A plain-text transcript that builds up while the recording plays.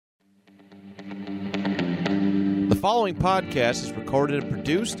following podcast is recorded and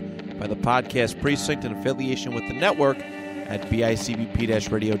produced by the Podcast Precinct in affiliation with the network at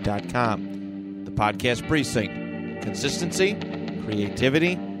bicbp-radio.com. The Podcast Precinct. Consistency,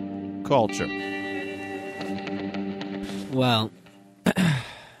 creativity, culture. Well, I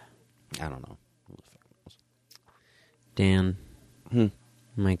don't know. Dan,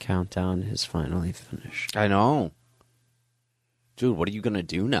 my countdown is finally finished. I know. Dude, what are you going to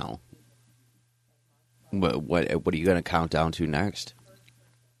do now? What are you going to count down to next?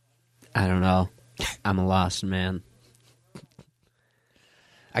 I don't know. I'm a lost man.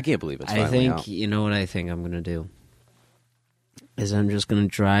 I can't believe it's I finally think, out. you know what I think I'm going to do? Is I'm just going to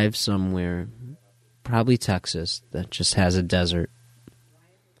drive somewhere, probably Texas, that just has a desert.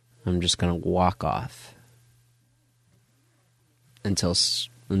 I'm just going to walk off until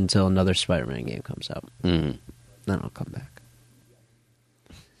another Spider-Man game comes out. Mm. Then I'll come back.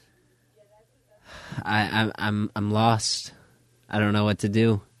 I'm lost. I don't know what to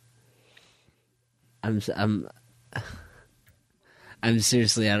do. I'm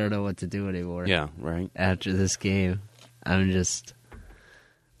seriously, I don't know what to do anymore. Yeah, right. After this game, I'm just,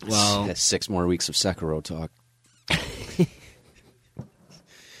 well, That's 6 more weeks of Sekiro talk.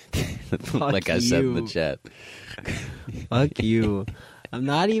 Like I said in the chat. Fuck you. I'm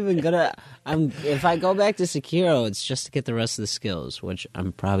not even gonna. If I go back to Sekiro, it's just to get the rest of the skills, which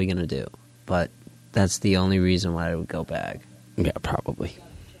I'm probably gonna do. But that's the only reason why I would go back. Yeah, probably.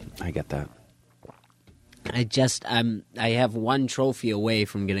 I get that. I have one trophy away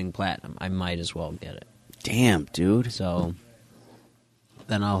from getting platinum. I might as well get it. Damn, dude. So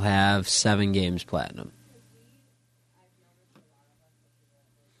then I'll have 7 games platinum.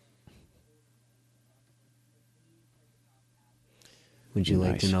 Would you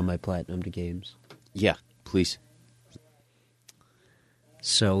like to know my platinum to games? Yeah, please.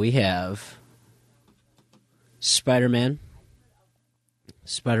 So we have Spider-Man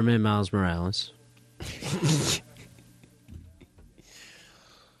Miles Morales,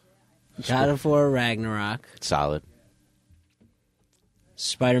 God of War Ragnarok, Solid.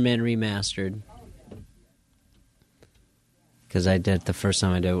 Spider-Man Remastered, because I did the first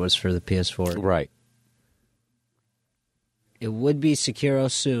time I did it was for the PS4. Right. It would be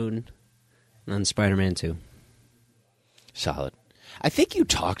Sekiro soon, and then Spider-Man 2. Solid. I think you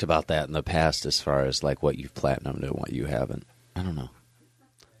talked about that in the past as far as like what you've platinumed and what you haven't. I don't know.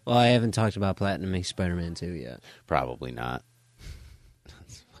 Well, I haven't talked about platinuming Spider-Man 2 yet. Probably not.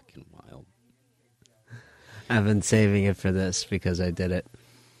 That's fucking wild. I've been saving it for this because I did it.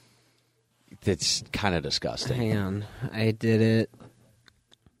 It's kind of disgusting. Hang on. I did it.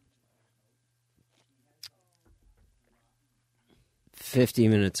 $50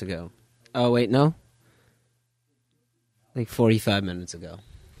 minutes ago. Oh, wait, no? Like 45 minutes ago.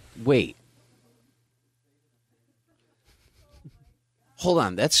 Wait. Hold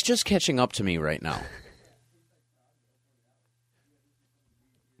on. That's just catching up to me right now.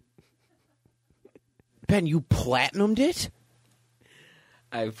 Ben, you platinumed it?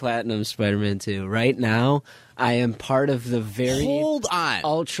 I platinum Spider-Man 2. Right now, I am part of the very Hold on.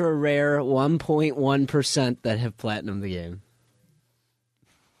 ultra rare 1.1% that have platinumed the game.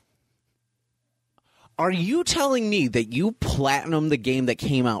 Are you telling me that you platinumed the game that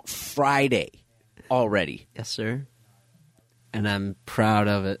came out Friday already? Yes, sir. And I'm proud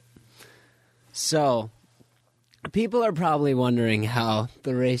of it. So, people are probably wondering how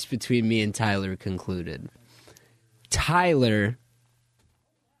the race between me and Tyler concluded. Tyler,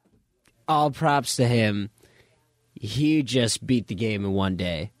 all props to him, he just beat the game in one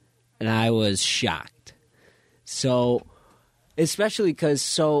day. And I was shocked. So, especially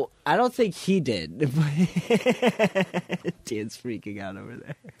because, I don't think he did. Dan's freaking out over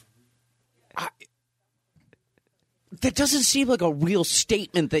there. That doesn't seem like a real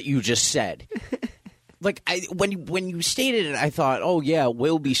statement that you just said. Like, when you stated it, I thought, oh, yeah, it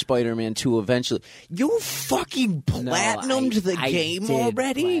will be Spider-Man 2 eventually. You fucking platinumed the game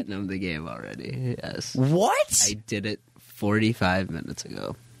already? Platinumed the game already, yes. What? I did it 45 minutes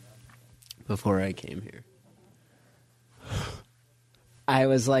ago, before I came here. I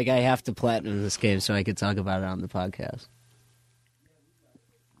was like, I have to platinum this game so I could talk about it on the podcast.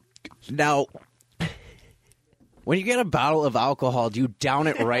 Now, when you get a bottle of alcohol, do you down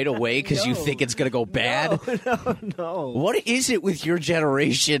it right away because you think it's going to go bad? No. What is it with your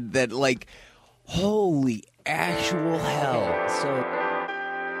generation that, like, holy actual hell? So,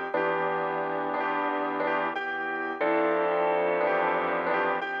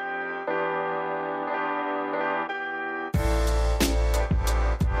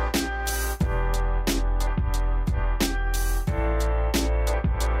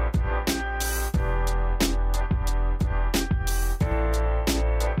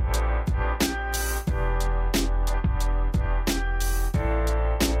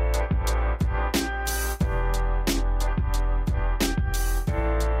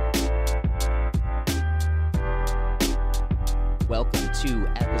 welcome to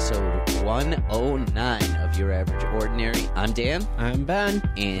episode 109 of Your Average Ordinary. I'm Dan. I'm Ben.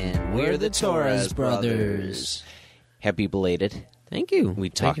 And we're the Torres Brothers. Happy belated. Thank you. We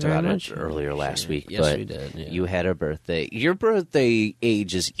Thank talked you very about much. it earlier last week. Yes, but we did. Yeah. You had a birthday. Your birthday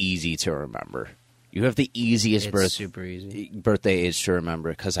age is easy to remember. You have the easiest super easy. birthday age to remember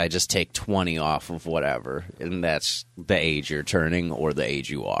because I just take 20 off of whatever, and that's the age you're turning or the age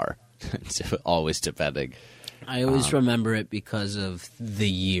you are. It's always depending. I always remember it because of the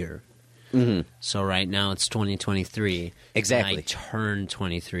year. Mm-hmm. So right now it's 2023. Exactly. And I turned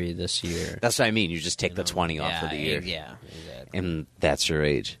 23 this year. That's what I mean. You just take the 20 off for the year. Yeah, exactly. And that's your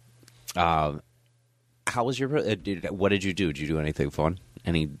age. How was your birthday? What did you do? Did you do anything fun?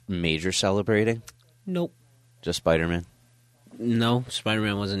 Any major celebrating? Nope. Just Spiderman? No,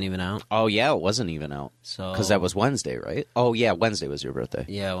 Spiderman wasn't even out. Oh, yeah, it wasn't even out. So Because that was Wednesday, right? Oh, yeah, Wednesday was your birthday.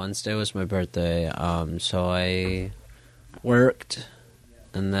 Yeah, Wednesday was my birthday. So I worked,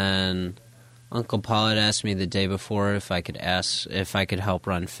 and then Uncle Paul had asked me the day before if I could help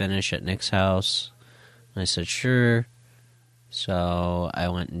run finish at Nick's house. And I said sure. So I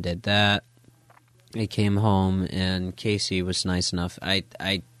went and did that. I came home, and Casey was nice enough. I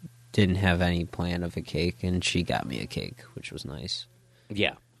didn't have any plan of a cake, and she got me a cake, which was nice.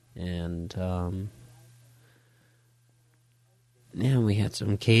 Yeah. And yeah, we had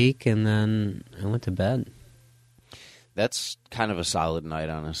some cake, and then I went to bed. That's kind of a solid night,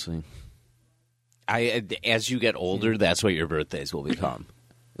 honestly. As you get older, that's what your birthdays will become.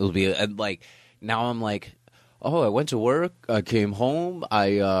 It'll be like, now I'm like, oh, I went to work, I came home,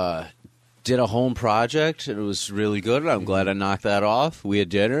 I did a home project, and it was really good, and I'm glad I knocked that off. We had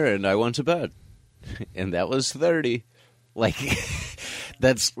dinner, and I went to bed. And that was 30. Like,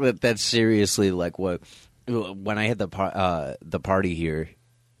 that's seriously like what, when I had the party here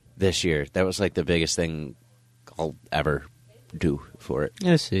this year, that was like the biggest thing I'll ever do for it.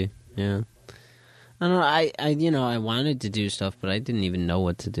 I see. Yeah. I don't know. I wanted to do stuff, but I didn't even know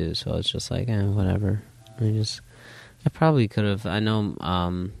what to do, so it's just like, whatever. I probably could have. I know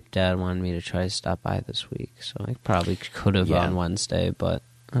Dad wanted me to try to stop by this week, so I probably could have on Wednesday, but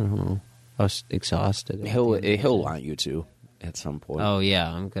I don't know. I was exhausted. He'll want you to at some point. Oh,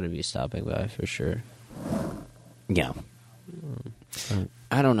 yeah. I'm going to be stopping by for sure. Yeah.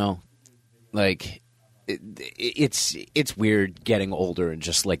 I don't know. Like, it's weird getting older and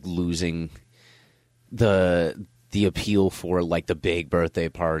just, like, losing the appeal for, like, the big birthday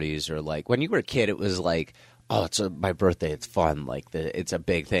parties, or, like, when you were a kid, it was like, oh, it's my birthday, it's fun, like, it's a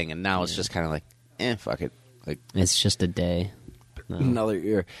big thing, and now it's just kind of like, fuck it. Like, it's just a day. No. Another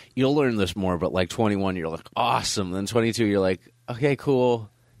year. You'll learn this more, but, like, 21, you're like, awesome. Then 22, you're like, okay, cool.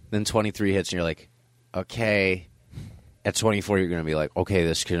 Then 23 hits, and you're like, okay. At 24, you're going to be like, okay,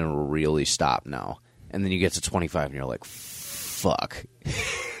 this can really stop now. And then you get to 25, and you're like, fuck.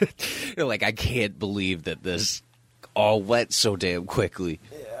 You're like, I can't believe that this all went so damn quickly.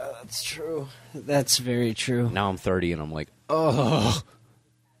 Yeah, that's true. That's very true. Now I'm 30, and I'm like, oh.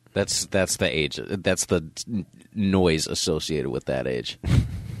 That's the age. That's the noise associated with that age.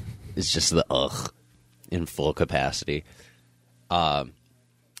 It's just the ugh in full capacity.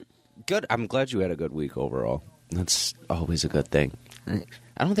 Good. I'm glad you had a good week overall. That's always a good thing.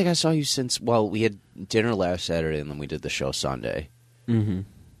 I don't think I saw you since, well, we had dinner last Saturday, and then we did the show Sunday. Mm-hmm.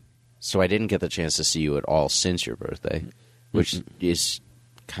 So I didn't get the chance to see you at all since your birthday, which is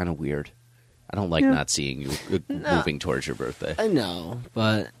kind of weird. I don't like not seeing you moving towards your birthday. I know,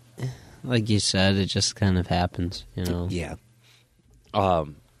 but like you said, it just kind of happens, you know? Yeah.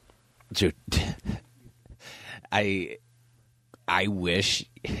 Dude, I wish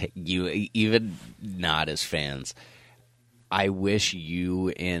you, even not as fans, I wish you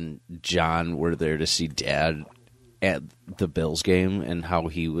and John were there to see Dad at the Bills game and how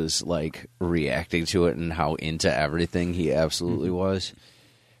he was, like, reacting to it and how into everything he absolutely was.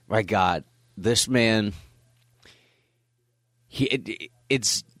 My God, this man,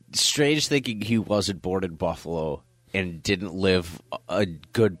 it's strange thinking he wasn't born in Buffalo and didn't live a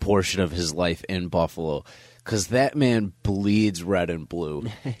good portion of his life in Buffalo, because that man bleeds red and blue.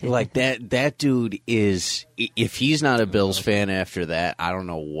 Like, that dude is, if he's not a Bills fan after that, I don't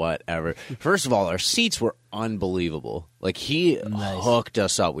know whatever. First of all, our seats were unbelievable. Like, he hooked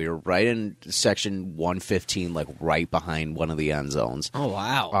us up. We were right in section 115, like right behind one of the end zones. Oh,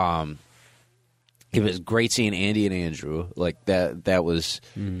 wow. It was great seeing Andy and Andrew. Like, that was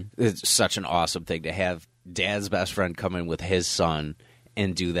it's such an awesome thing to have Dad's best friend come in with his son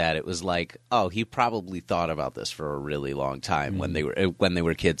and do that. It was like, oh, he probably thought about this for a really long time when they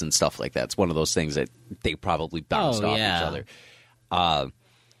were kids and stuff like that. It's one of those things that they probably bounced off each other.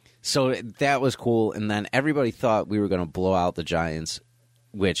 So that was cool. And then everybody thought we were going to blow out the Giants,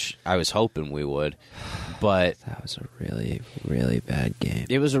 which I was hoping we would. But that was a really, really bad game.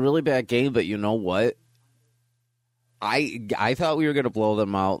 It was a really bad game, but you know what? I thought we were going to blow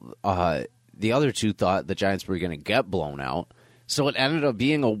them out. The other two thought the Giants were going to get blown out. So it ended up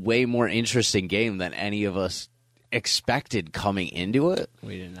being a way more interesting game than any of us expected coming into it.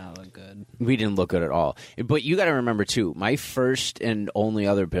 We did not look good. We didn't look good at all. But you got to remember, too, my first and only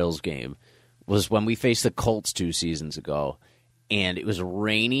other Bills game was when we faced the Colts 2 seasons ago. And it was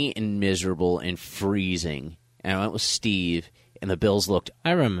rainy and miserable and freezing. And I went with Steve, and the Bills looked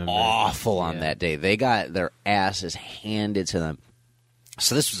awful on that day. They got their asses handed to them.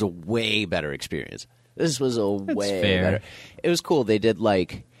 So this was a way better experience. This was a way better. It was cool. They did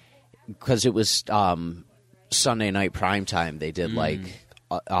because it was Sunday night primetime, they did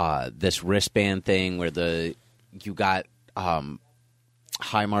this wristband thing where you got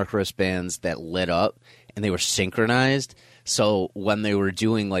high mark wristbands that lit up and they were synchronized. So when they were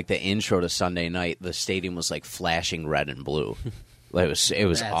doing the intro to Sunday night, the stadium was flashing red and blue. It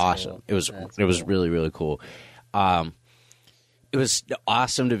was awesome. Cool. It was really, really cool. It was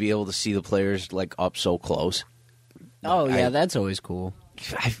awesome to be able to see the players up so close. Oh yeah, that's always cool.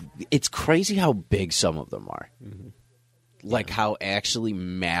 It's crazy how big some of them are. Mm-hmm. How actually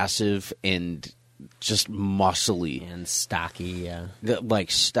massive and just muscly and stocky. Yeah,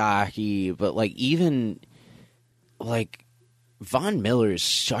 stocky, but even Von Miller is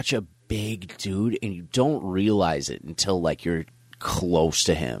such a big dude, and you don't realize it until you're close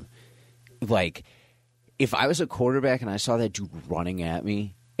to him. If I was a quarterback and I saw that dude running at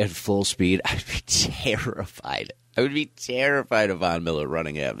me at full speed, I'd be terrified. I would be terrified of Von Miller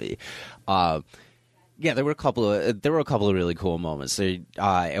running at me. There were a couple of really cool moments.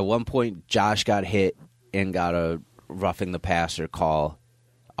 At one point, Josh got hit and got a roughing the passer call.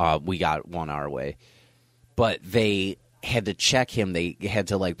 We got one our way, but they had to check him. They had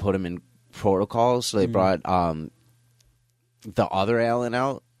to put him in protocols. So they brought the other Allen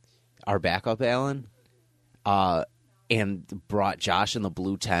out, our backup Allen, and brought Josh in the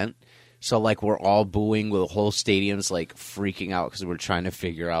blue tent. So, we're all booing, with the whole stadium's, freaking out because we're trying to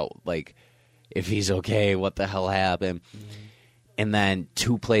figure out, if he's okay, what the hell happened. Mm-hmm. And then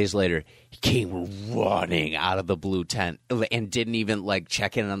 2 plays later, he came running out of the blue tent and didn't even,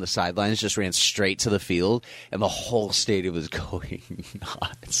 check in on the sidelines, just ran straight to the field, and the whole stadium was going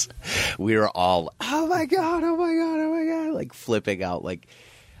nuts. We were all, oh, my God, oh, my God, oh, my God, flipping out.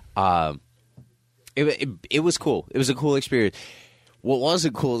 It was cool. It was a cool experience. What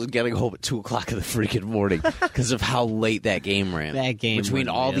wasn't cool is getting home at 2 o'clock in the freaking morning because of how late that game ran. That game between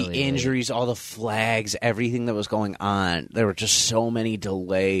all really the injuries, all the flags, everything that was going on, there were just so many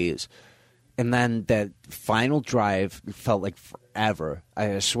delays. And then that final drive felt like forever.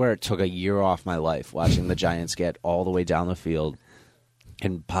 I swear it took a year off my life watching the Giants get all the way down the field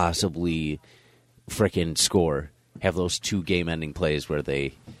and possibly freaking score. Have those 2 game-ending plays where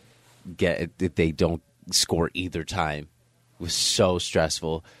they don't score either time. It was so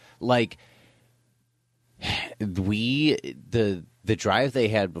stressful. The drive they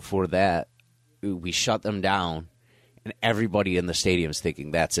had before that, we shut them down, and everybody in the stadium's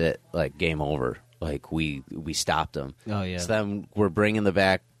thinking that's it, game over. We stopped them. Oh yeah. So then we're bringing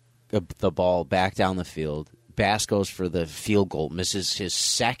the ball back down the field. Bass goes for the field goal, misses his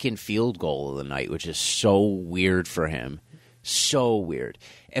second field goal of the night, which is so weird for him. So weird.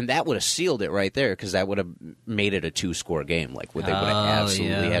 And that would have sealed it right there because that would have made it a 2-score game. They would have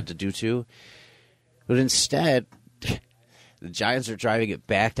absolutely had to do 2. But instead, the Giants are driving it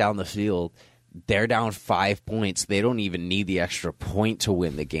back down the field. They're down 5 points. They don't even need the extra point to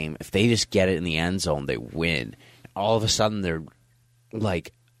win the game. If they just get it in the end zone, they win. All of a sudden, they're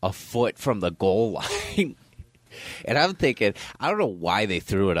a foot from the goal line. And I'm thinking, I don't know why they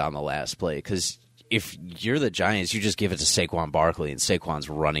threw it on the last play because if you're the Giants, you just give it to Saquon Barkley, and Saquon's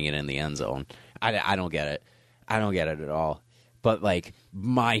running it in the end zone. I don't get it. I don't get it at all. But,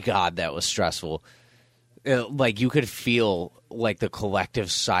 my God, that was stressful. You could feel, the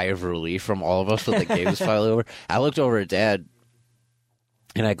collective sigh of relief from all of us when the game was finally over. I looked over at Dad,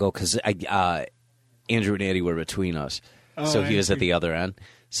 and I go, because Andrew and Andy were between us. So he was at the other end.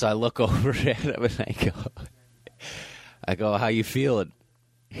 So I look over at him, and I go, how you feeling?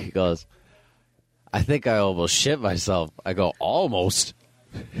 He goes, I think I almost shit myself. I go, almost?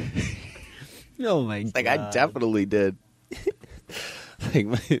 Oh, my God. I definitely did. I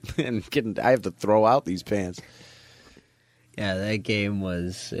have to throw out these pants. Yeah, that game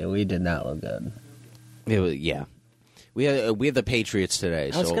we did not look good. It was, yeah. We have the Patriots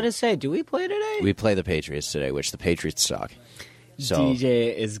today. I was going to say, do we play today? We play the Patriots today, which the Patriots suck. So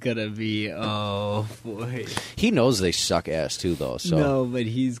DJ is gonna be, oh boy. he knows they suck ass too, though. So No, but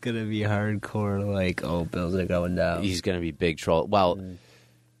he's gonna be hardcore. Like, oh, Bills are going down. he's gonna be big troll. Well,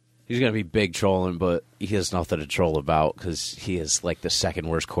 he's gonna be big trolling, but he has nothing to troll about because he is like the second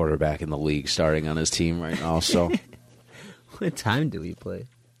worst quarterback in the league starting on his team right now. So What time do we play?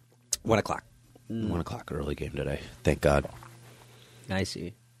 1 o'clock. 1 o'clock early game today. Thank God. I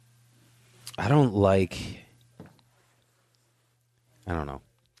see. I don't know.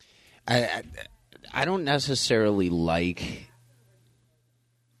 I don't necessarily like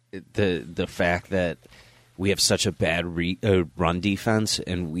the fact that we have such a bad run defense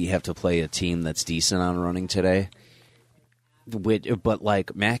and we have to play a team that's decent on running today. But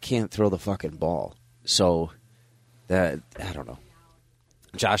like Matt can't throw the fucking ball, so that I don't know.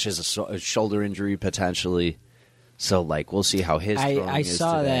 Josh has a shoulder injury potentially, so like we'll see how his. I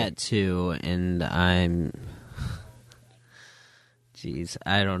saw today. that too, and I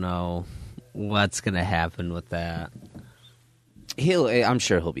don't know what's gonna happen with that. I'm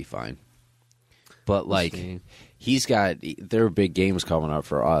sure he'll be fine. But like there are big games coming up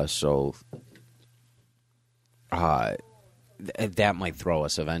for us, so that might throw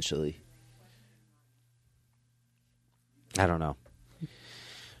us eventually. I don't know.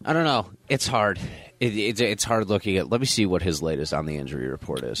 It's hard. It's hard looking at. Let me see what his latest on the injury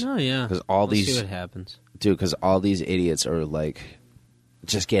report is. Oh yeah, because we'll see what happens, dude. Because all these idiots are like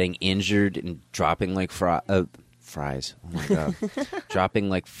just getting injured and dropping like fries. Oh my god, dropping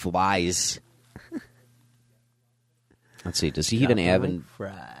like flies. Let's see. Does he even have an?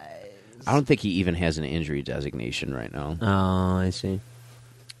 Fries. I don't think he even has an injury designation right now. Oh, I see.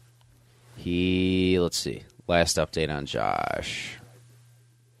 Let's see. Last update on Josh.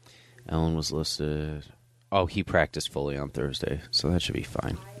 Ellen was listed. Oh, he practiced fully on Thursday, so that should be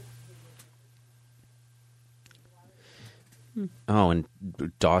fine. Oh, and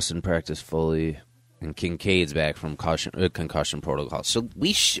Dawson practiced fully, and Kincaid's back from concussion protocol. So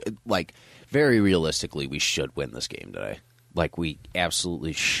we should, like, very realistically, we should win this game today. Like, we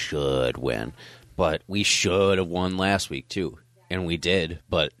absolutely should win. But we should have won last week, too. And we did,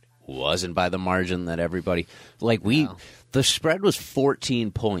 but wasn't by the margin that everybody... Like, the spread was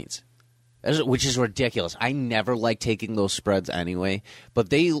 14 points, which is ridiculous. I never like taking those spreads anyway. But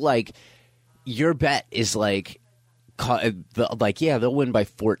they, like... Your bet is, like, they'll win by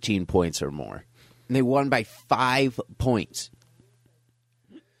 14 points or more. And they won by 5 points.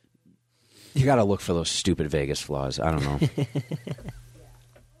 You got to look for those stupid Vegas flaws. I don't know.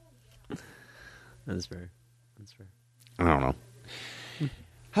 That's fair. I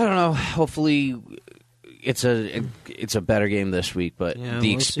don't know. Hopefully, it's a better game this week. But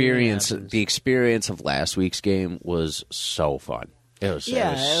the experience of last week's game was so fun. It was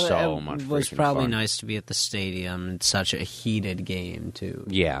so much. It was probably fun. nice to be at the stadium. It's such a heated game too.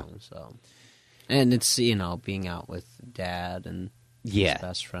 Yeah. So, and it's being out with Dad and his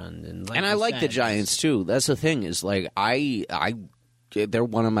best friend, and I like the Giants too. That's the thing is like they're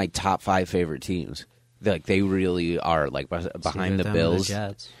one of my top 5 favorite teams. Like they really are. Like behind the Bills. The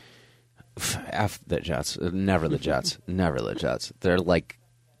Jets. F the Jets. Never the Jets. Never the Jets. They're like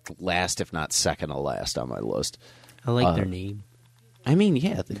last, if not second to last on my list. I like their name. I mean,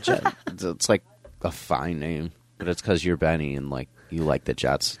 yeah, the Jets. It's like a fine name, but it's because you're Benny and like you like the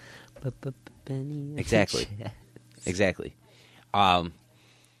Jets. Benny. Exactly. Exactly.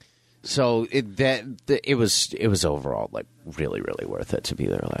 So it was overall like really, really worth it to be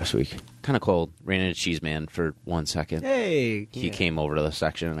there last week. Kind of cold. Ran into Cheese Man for 1 second. He came over to the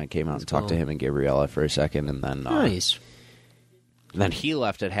section and I came out and talked to him and Gabriella for a second, and then nice. Then he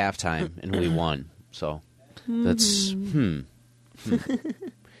left at halftime and we won. So that's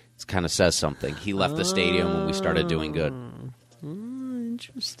it kind of says something. He left the stadium when we started doing good.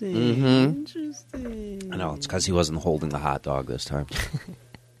 Interesting. Interesting. I know, it's because he wasn't holding the hot dog this time.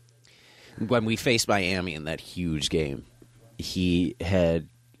 When we faced Miami in that huge game, he had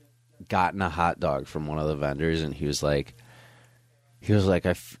gotten a hot dog from one of the vendors, and he was like, he's like,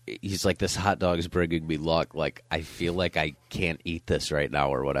 this hot dog is bringing me luck. Like, I feel like I can't eat this right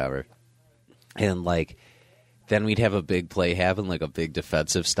now or whatever. And, like, then we'd have a big play happen, like a big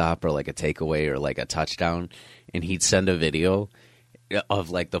defensive stop or, like, a takeaway or, like, a touchdown, and he'd send a video of,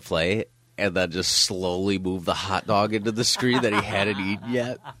 like, the play and then just slowly move the hot dog into the screen that he hadn't eaten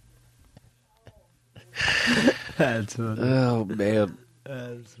yet. That's funny. Oh, man.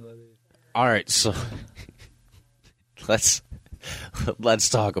 That's funny. All right, so let's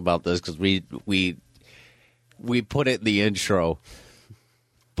talk about this because we put it in the intro,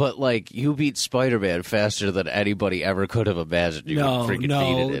 But, like, you beat Spider-Man faster than anybody ever could have imagined. You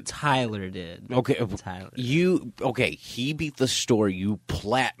freaking beat it. Tyler did. Okay, Tyler. He beat the story. You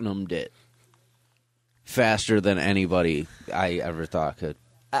platinumed it faster than anybody I ever thought could.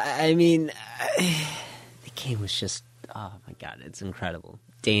 I mean, the game was just, oh my God, it's incredible.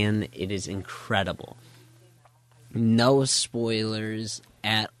 Dan, it is incredible. No spoilers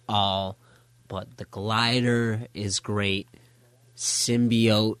at all, but the glider is great.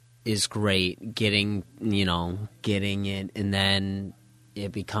 Symbiote is great. Getting it, and then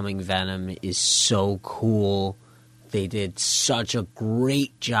it becoming Venom is so cool. They did such a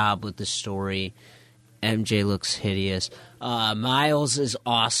great job with the story. MJ looks hideous. Miles is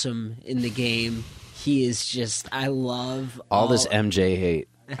awesome in the game. He is just, I love all this MJ hate.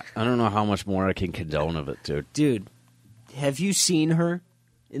 I don't know how much more I can condone of it, dude. Dude, have you seen her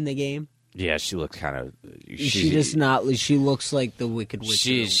in the game? Yeah, she looks kind of. She does not. She looks like the Wicked Witch.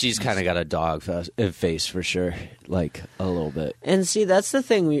 She's kind of got a dog face for sure, like a little bit. And see, that's the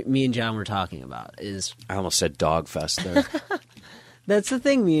thing me and John were talking about. Is I almost said dog fest there. That's the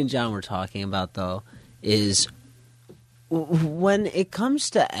thing me and John were talking about, though, is when it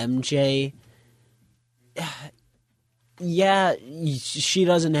comes to MJ. Yeah, she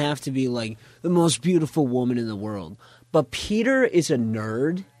doesn't have to be like the most beautiful woman in the world, but Peter is a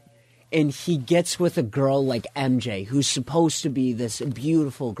nerd. And he gets with a girl like MJ, who's supposed to be this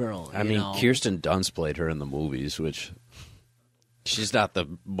beautiful girl. I mean, Kirsten Dunst played her in the movies, which she's not the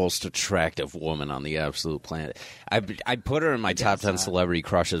most attractive woman on the absolute planet. I'd put her in my top 10 celebrity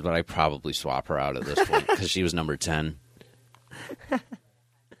crushes, but I'd probably swap her out at this point because she was number 10.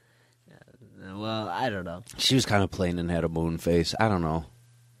 Well, I don't know. She was kind of plain and had a moon face. I don't know.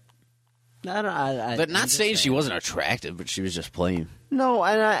 But not saying she wasn't attractive, but she was just plain. No,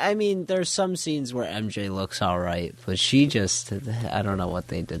 and I mean, there's some scenes where MJ looks all right, but she just, I don't know what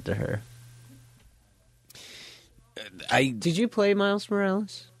they did to her. Did you play Miles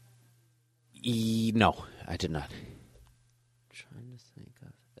Morales? No, I did not. I'm trying to think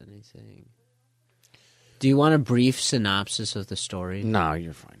of anything. Do you want a brief synopsis of the story? No,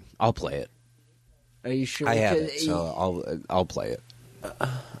 you're fine. I'll play it. Are you sure? I have it, so I'll play it.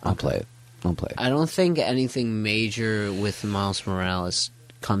 I'll play it. I don't think anything major with Miles Morales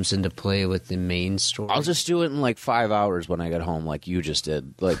comes into play with the main story. I'll just do it in like 5 hours when I get home, like you just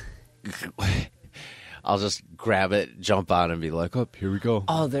did. Like, I'll just grab it, jump on, and be like, "Oh, here we go."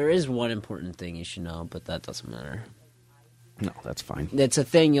 Oh, there is one important thing you should know, but that doesn't matter. No, that's fine. It's a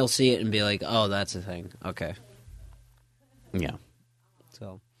thing. You'll see it and be like, "Oh, that's a thing." Okay. Yeah.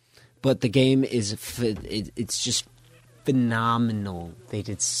 So, but the game is it's just phenomenal. They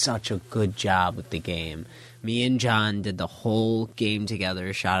did such a good job with the game. Me and John did the whole game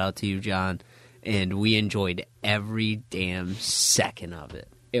together. Shout out to you, John. And we enjoyed every damn second of it.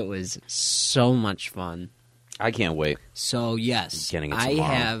 It was so much fun. I can't wait. So, yes, I tomorrow.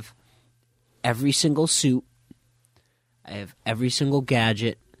 have every single suit. I have every single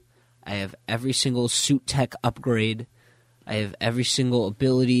gadget. I have every single suit tech upgrade. I have every single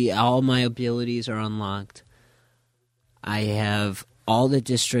ability. All my abilities are unlocked. I have all the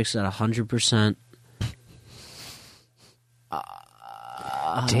districts at 100%.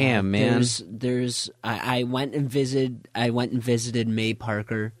 Damn, man. I went and visited May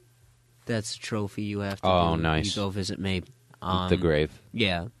Parker. That's a trophy you have to do. Oh, nice. You go visit May. The grave.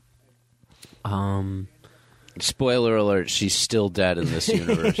 Yeah. Spoiler alert, she's still dead in this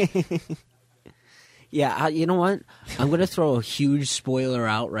universe. Yeah, you know what? I'm going to throw a huge spoiler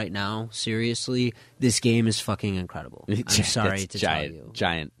out right now. Seriously, this game is fucking incredible. I'm sorry to tell you.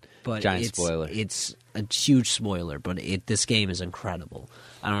 Giant spoiler. It's a huge spoiler, but this game is incredible.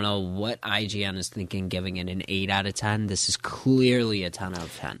 I don't know what IGN is thinking, giving it an 8 out of 10. This is clearly a 10 out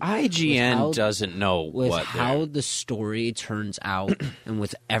of 10. IGN doesn't know with what how the story turns out and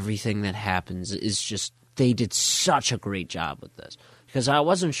with everything that happens is just, they did such a great job with this. Because I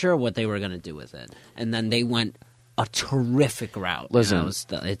wasn't sure what they were going to do with it. And then they went a terrific route. Listen,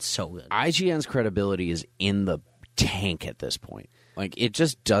 it's so good. IGN's credibility is in the tank at this point. Like, it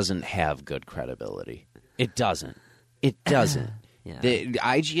just doesn't have good credibility. It doesn't. It doesn't. Yeah. The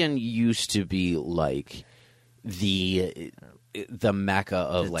IGN used to be like the mecca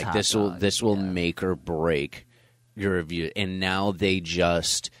of The like top this will make or break your review, and now they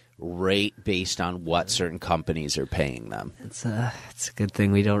just rate based on what certain companies are paying them. It's a good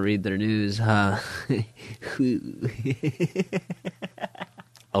thing we don't read their news, huh?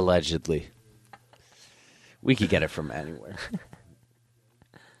 Allegedly. We could get it from anywhere.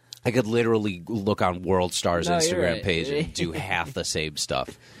 I could literally look on World Star's Instagram page and do half the same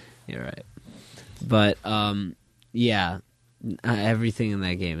stuff. You're right. But, yeah, Everything in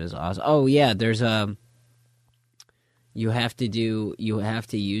that game is awesome. Oh yeah, there's you have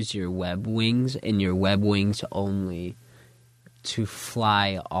to use your web wings and your web wings only to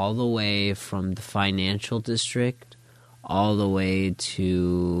fly all the way from the financial district all the way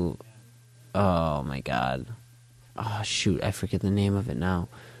to, oh my god, oh shoot, I forget the name of it now.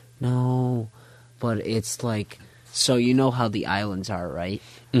 No, but it's like, so you know how the islands are, right?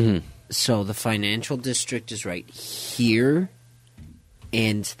 Mm-hmm. So the financial district is right here,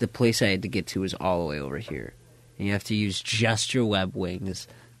 and the place I had to get to is all the way over here. And you have to use just your web wings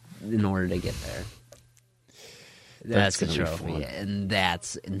in order to get there. That's the trophy, and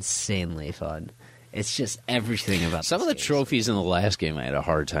that's insanely fun. It's just everything about some of the trophies in the last game I had a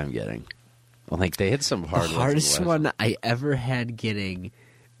hard time getting. Like, they had some hard ones. The hardest one I ever had getting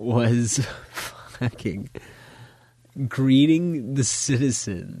was fucking greeting the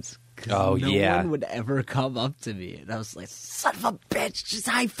citizens. Oh, no yeah. one would ever come up to me. And I was like, son of a bitch, just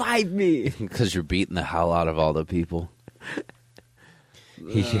high-five me. Because you're beating the hell out of all the people.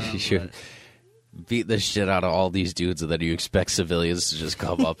 You beat the shit out of all these dudes, and then you expect civilians to just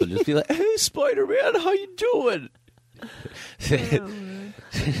come up and just be like, hey, Spider-Man, how you doing?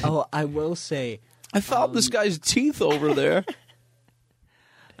 Oh, I will say... I found this guy's teeth over there.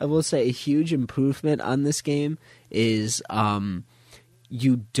 I will say a huge improvement on this game is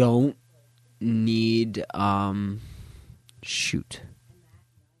you don't need shoot.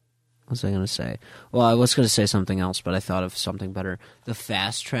 What was I going to say? Well, I was going to say something else, but I thought of something better. The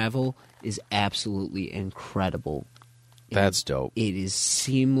fast travel is absolutely incredible. That's dope. It is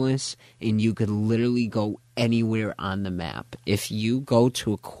seamless, and you could literally go anywhere on the map. If you go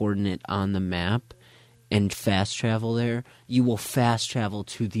to a coordinate on the map and fast travel there, you will fast travel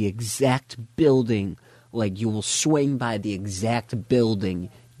to the exact building. Like, you will swing by the exact building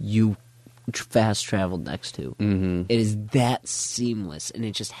you fast traveled next to. Mm-hmm. It is that seamless, and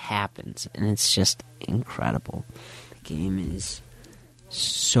it just happens, and it's just incredible. The game is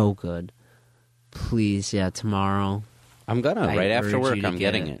so good. Please, tomorrow. I'm gonna. Right after work, I'm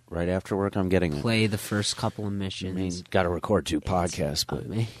getting it. it. Right after work, I'm getting it. Play the first couple of missions. I mean, got to record 2 podcasts, but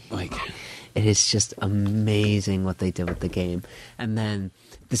like, it is just amazing what they did with the game. And then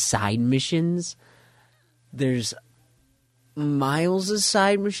the side missions, there's Miles'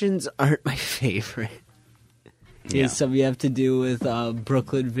 side missions aren't my favorite. Yeah. Some you have to do with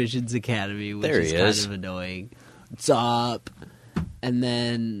Brooklyn Visions Academy, which is kind of annoying. What's up? And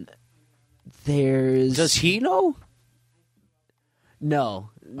then there's... Does he know? No.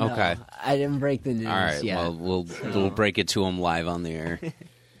 Okay. I didn't break the news All right. yet. Well, we'll break it to him live on the air.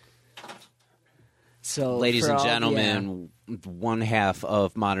 So, ladies and gentlemen, one half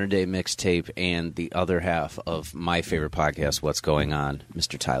of Modern Day Mixtape and the other half of my favorite podcast, What's Going On,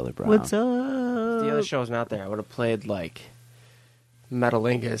 Mr. Tyler Brown. What's up? If the other show's not there, I would have played, like,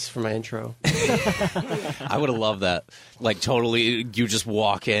 Metalingus for my intro. I would have loved that. Like, totally, you just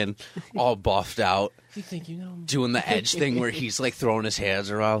walk in, all buffed out. You think you know me? Doing the edge thing where he's, like, throwing his hands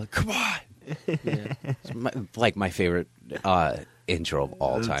around. Like, come on! Yeah. It's my favorite intro of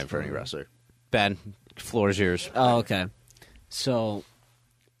all time for any wrestler. Ben, floor is yours. Oh, okay. So,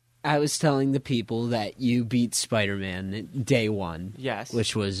 I was telling the people that you beat Spider-Man day one. Yes.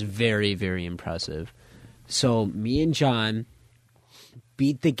 Which was very, very impressive. So, me and John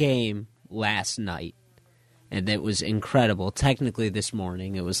beat the game last night. And it was incredible. Technically, this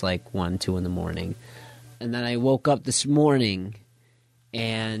morning, it was like 1, 2 in the morning. And then I woke up this morning,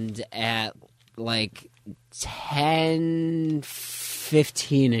 and at like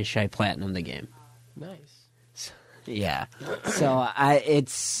 10:15-ish, I platinumed the game. Nice. Yeah. So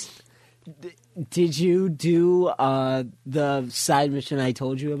did you do the side mission I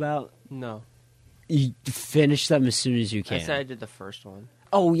told you about? No. You finish them as soon as you can. I said I did the first one.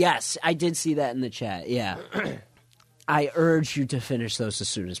 Oh, yes. I did see that in the chat. Yeah. I urge you to finish those as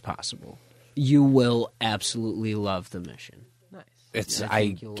soon as possible. You will absolutely love the mission. Nice.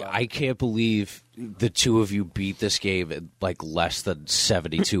 I can't believe the two of you beat this game in like less than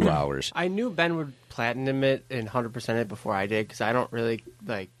 72 hours. I knew Ben would platinum it and 100% it before I did, because I don't really,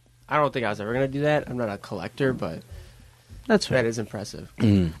 like, I don't think I was ever going to do that. I'm not a collector, but That's right. that is impressive.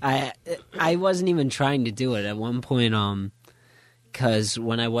 I wasn't even trying to do it at one point, because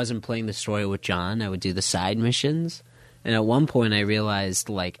when I wasn't playing the story with John, I would do the side missions, and at one point I realized,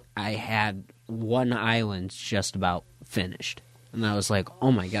 like, I had one island just about finished, and I was like,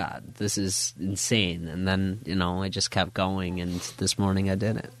 oh my god, this is insane. And then, I just kept going, and this morning I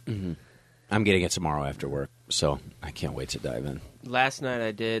did it. Mm-hmm. I'm getting it tomorrow after work, so I can't wait to dive in. Last night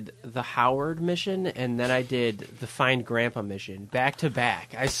I did the Howard mission, and then I did the Find Grandpa mission, back to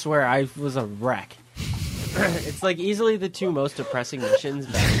back. I swear I was a wreck. It's like easily the two most depressing missions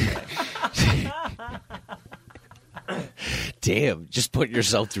back to back. Damn, just put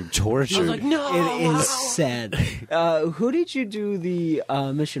yourself through torture. I was like, no. It is sad. Who did you do the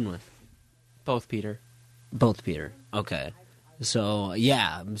mission with? Both Peter. Both Peter. Okay. So,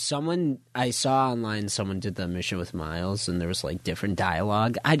 yeah, I saw online someone did the mission with Miles, and there was, like, different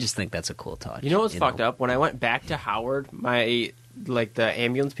dialogue. I just think that's a cool touch. You know what's fucked up? When I went back to Howard, the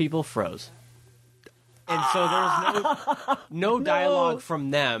ambulance people froze. And so there was no dialogue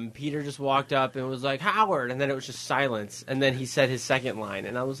from them. Peter just walked up and was like, Howard, and then it was just silence. And then he said his second line,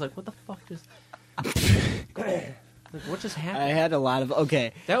 and I was like, what the fuck just... Like, what just happened? I had a lot of...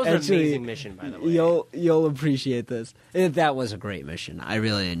 Okay. That was an amazing mission, by the way. You'll appreciate this. That was a great mission. I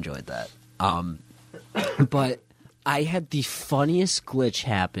really enjoyed that. But I had the funniest glitch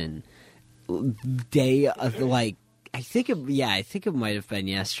happen day of, like... I think it might have been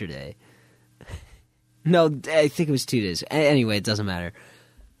yesterday. No, I think it was 2 days. Anyway, it doesn't matter.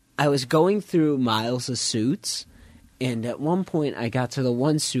 I was going through Miles' suits, and at one point I got to the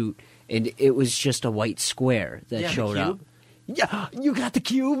one suit... And it was just a white square that showed up. Yeah, you got the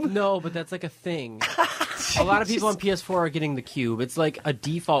cube? No, but that's like a thing. A lot of people on PS4 are getting the cube. It's like a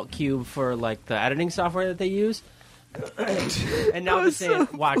default cube for like the editing software that they use. And now they're saying,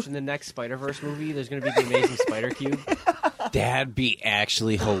 watch, in the next Spider-Verse movie, there's going to be the Amazing Spider Cube. That'd be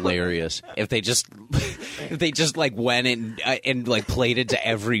actually hilarious if they just like went and like played into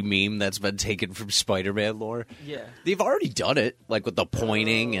every meme that's been taken from Spider-Man lore. Yeah, they've already done it, like with the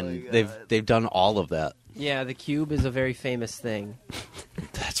pointing, and they've done all of that. Yeah, the cube is a very famous thing.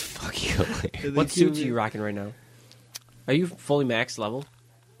 That's fucking hilarious. What suits are you rocking right now? Are you fully max level?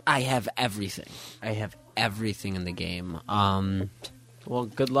 I have everything. I have everything in the game. Well,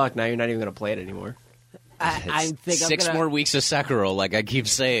 good luck. Now you're not even going to play it anymore. I think 6 more weeks of Sekiro, like I keep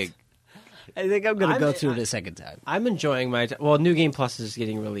saying. I think I'm going to go through it a second time. I'm enjoying my... Well, New Game Plus is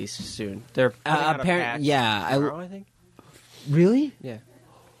getting released soon. They're putting out a patch tomorrow, I think. Really? Yeah.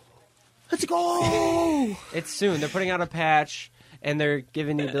 Let's go! It's soon. They're putting out a patch, and they're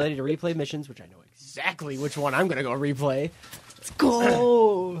giving the ability to replay missions, which I know exactly which one I'm going to go replay. Let's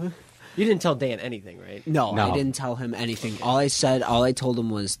go! You didn't tell Dan anything, right? No, I didn't tell him anything. All I told him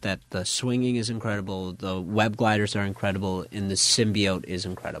was that the swinging is incredible, the web gliders are incredible, and the symbiote is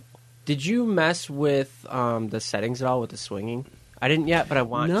incredible. Did you mess with the settings at all with the swinging? I didn't yet, but I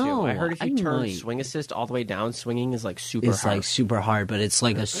want to. I heard if you turn swing assist all the way down, swinging is like super hard. It's like super hard, but it's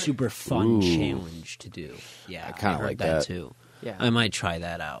like a super fun challenge to do. Yeah, I kind of like that too. Yeah, I might try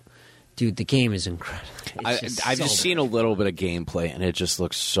that out. Dude, the game is incredible. I've just seen a little bit of gameplay, and it just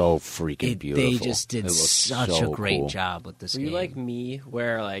looks so freaking beautiful. They just did such a great job with this game. Were you like me,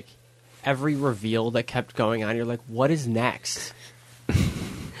 where like every reveal that kept going on, you're like, what is next?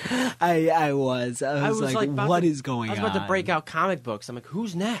 I was like what is going on? I was about to break out comic books. I'm like,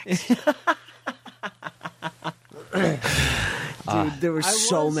 who's next? Dude, there were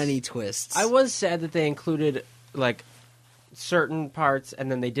so many twists. I was sad that they included like certain parts,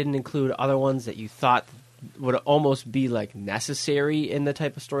 and then they didn't include other ones that you thought would almost be like necessary in the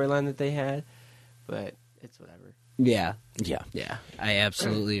type of storyline that they had. But it's whatever. Yeah. I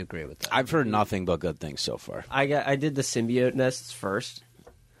absolutely agree with that. I've heard nothing but good things so far. I did the symbiote nests first.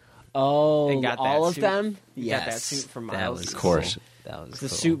 Oh, and got all of suit. them? Got that suit from Miles. Of course. That was the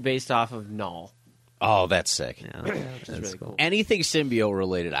cool. suit based off of Null. Oh, that's sick. Yeah, Which is really cool. Anything symbiote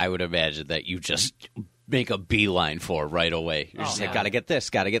related, I would imagine that you just make a beeline for right away. You're just like, gotta get this,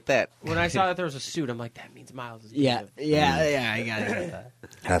 gotta get that. When I saw that there was a suit, I'm like, that means Miles is Yeah, I gotta get that.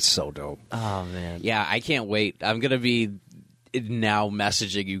 That's so dope. Oh, man. Yeah, I can't wait. I'm gonna be now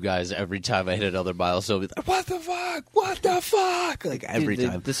messaging you guys every time I hit another milestone. Like, what the fuck? Like every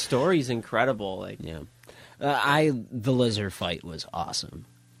time. The story's incredible. Like, Yeah. The lizard fight was awesome.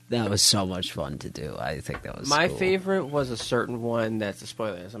 That was so much fun to do. I think that was my cool. favorite was a certain one that's a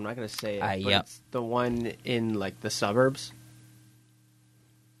spoiler. So I'm not going to say it. But Yep. It's the one in like the suburbs.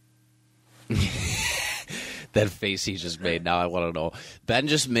 That face he just made. Now I want to know. Ben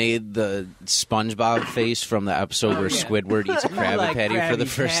just made the SpongeBob face from the episode where Squidward eats a Krabby Like Patty for the Krabby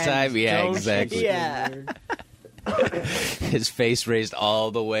first Patties, time. Yeah, don't exactly. you, Yeah. Squidward? His face raised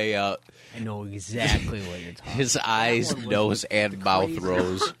all the way up. I know exactly what you're talking His eyes, one was nose, the and mouth craziest.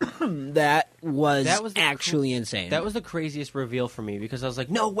 rose. about. That was the actually insane. That was the craziest reveal for me because I was like,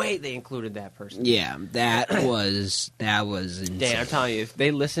 no way they included that person. Yeah, that was insane. Dan, I'm telling you, if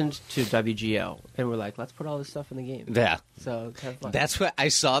they listened to WGL and were like, let's put all this stuff in the game. Yeah. So it's kind of fun. That's what I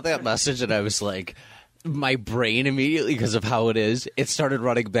saw that message and I was like, my brain immediately, because of how it is, it started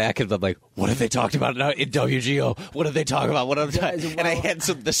running back, and I'm like, what have they talked about now in WGO? What have they talked about? What have they... And I had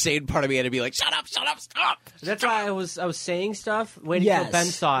the sane part of me had to be like, shut up, stop. That's why I was saying stuff, waiting till Ben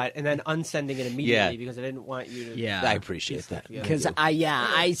saw it, and then unsending it immediately because I didn't want you to. Yeah, I appreciate that because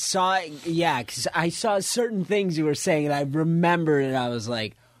I saw certain things you were saying, and I remembered, and I was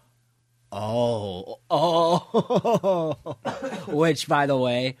like, oh, which, by the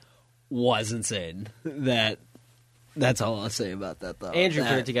way, was insane. That's all I'll say about that, though. Andrew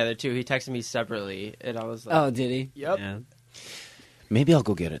put it together too. He texted me separately, and I was like, "Oh, did he? Yep." Yeah. Maybe I'll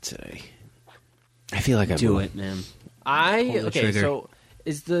go get it today. I feel like I do will. it, man. Okay. So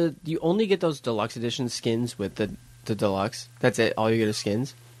you only get those deluxe edition skins with the deluxe? That's it. All you get is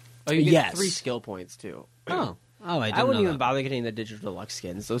skins. Oh, you get 3 skill points too. Oh, I wouldn't even bother getting the digital deluxe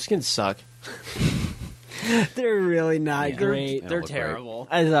skins. Those skins suck. They're really not great. They're terrible.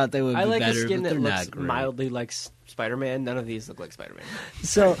 I thought they would be I like better, a skin but that they're looks not great. mildly like Spider-Man. None of these look like Spider-Man.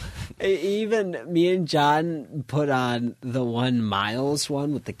 So even me and John put on the one Miles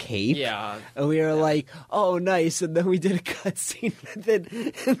one with the cape. Yeah. And we were like, oh, nice. And then we did a cutscene with it,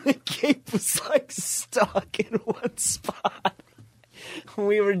 and the cape was like stuck in one spot.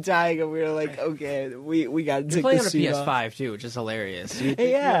 We were dying, and we were like, okay, we got to take playing the on a suit PS5 off. too, which is hilarious.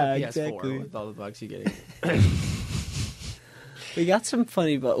 Yeah, PS4 exactly. with all the bugs you get. We got some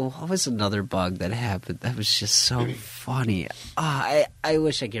funny, but what was another bug that happened that was just so funny? I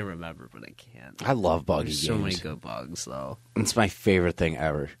wish I could remember, but I can't. I love buggy There's games. so many good bugs, though. It's my favorite thing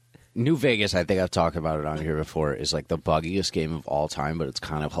ever. New Vegas, I think I've talked about it on here before, is like the buggiest game of all time, but it's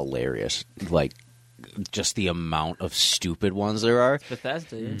kind of hilarious. Like, just the amount of stupid ones there are.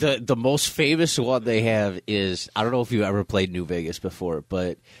 Bethesda, yeah. The most famous one they have is, I don't know if you've ever played New Vegas before,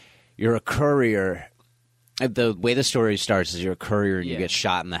 but you're a courier. The way the story starts is you're a courier and you get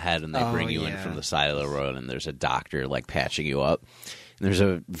shot in the head, and they bring you in from the side of the road, and there's a doctor like patching you up. And there's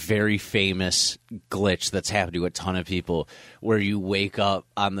a very famous glitch that's happened to a ton of people where you wake up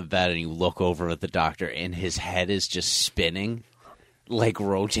on the bed and you look over at the doctor, and his head is just spinning, like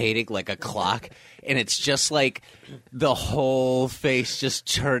rotating like a clock, and it's just like the whole face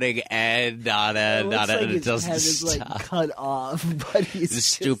just turning end on end on end, and it doesn't stop. Like cut off, but he's It's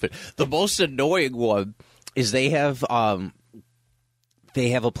stupid. The most annoying one is they have a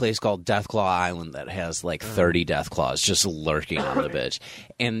place called Deathclaw Island that has like 30 Deathclaws just lurking on the bitch,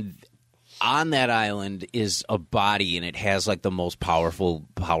 and on that island is a body, and it has like the most powerful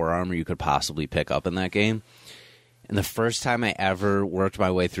power armor you could possibly pick up in that game. And the first time I ever worked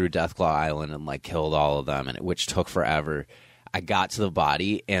my way through Deathclaw Island and like killed all of them, which took forever, I got to the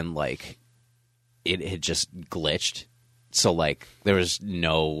body and like it had just glitched. So like there was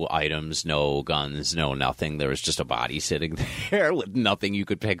no items, no guns, no nothing. There was just a body sitting there with nothing you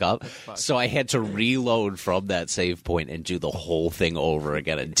could pick up. So I had to reload from that save point and do the whole thing over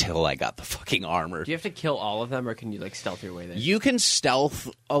again until I got the fucking armor. Do you have to kill all of them, or can you like stealth your way there? You can stealth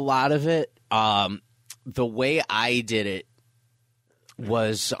a lot of it. The way I did it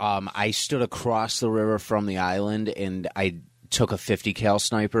was I stood across the river from the island, and I took a 50 cal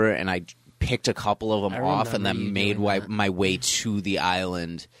sniper, and I picked a couple of them off, and then made my way to the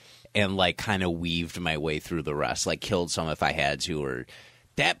island, and like kind of weaved my way through the rest. Like killed some if I had to. Or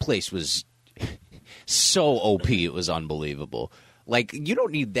that place was so OP, it was unbelievable. Like you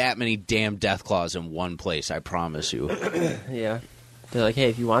don't need that many damn Deathclaws in one place. I promise you. Yeah, they're like, hey,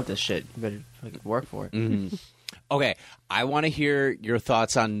 if you want this shit, you better fucking work for it. Mm-hmm. Okay, I want to hear your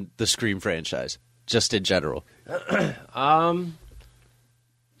thoughts on the Scream franchise, just in general.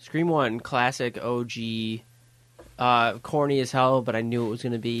 Scream 1, classic, OG, corny as hell, but I knew it was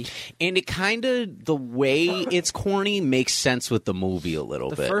going to be. And it kind of, the way it's corny makes sense with the movie a little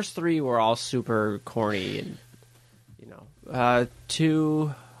bit. The first 3 were all super corny, and, you know.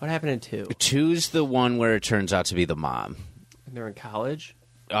 2, what happened in 2? 2's the one where it turns out to be the mom. And they're in college?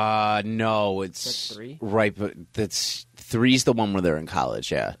 No, it's... That's 3? Right, but that's... 3's the one where they're in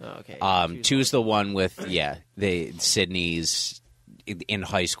college, yeah. Oh, okay. 2's the one with, Sydney's in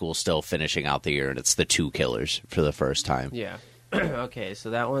high school still finishing out the year, and it's the 2 killers for the first time. Yeah. Okay,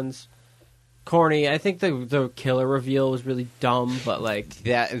 so that one's corny. I think the killer reveal was really dumb, but like...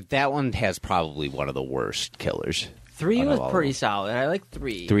 That one has probably one of the worst killers. 3 was pretty solid. I like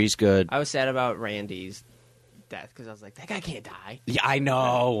 3. 3's good. I was sad about Randy's death, because I was like, that guy can't die. Yeah, I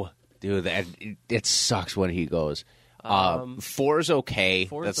know. Dude, it sucks when he goes. 4's okay.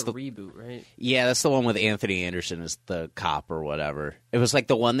 4's That's the reboot, right? Yeah, that's the one with Anthony Anderson as the cop or whatever. It was like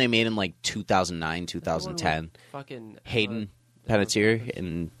the one they made in like 2009, 2010. Fucking Hayden Panettiere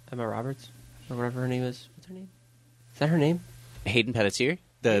and Emma Roberts, or whatever her name is. What's her name? Is that her name? Hayden Panettiere?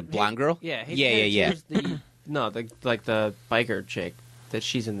 The blonde girl? Yeah. Yeah. Here's the biker chick that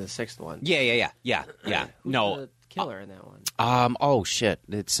she's in the 6th one. Yeah. Who's No. the killer in that one? Oh shit.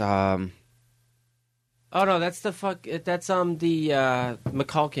 It's Oh no, that's the McCulkin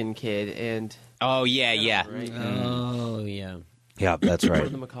kid and. Oh yeah. Right? Oh yeah. Yeah, that's One right.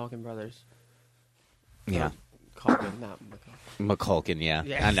 of the McCulkin brothers. Yeah. McCulkin, not McCulkin. McCulkin, yeah.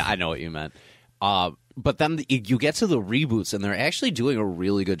 Yeah. I know what you meant. But then you get to the reboots, and they're actually doing a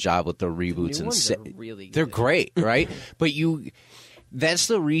really good job with the reboots. New And ones are really good. they're great, right? But that's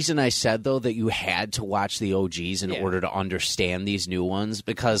the reason I said, though, that you had to watch the OGs in order to understand these new ones,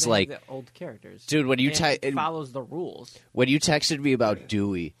 because, They have like, the old characters. dude, when you it follows the rules. when you texted me about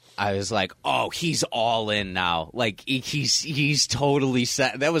Dewey, I was like, oh, he's all in now. Like, he's totally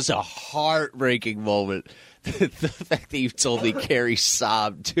set. That was a heartbreaking moment. The fact that you told me Carrie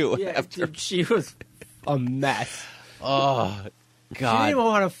sobbed, too. Yeah, after. dude, she was a mess. Oh, She God. didn't even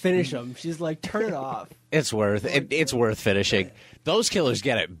want to finish them. She's like, turn it off. It's worth finishing. Those killers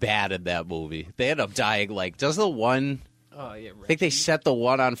get it bad in that movie. They end up dying. Like, does the one? Oh yeah, I think they set the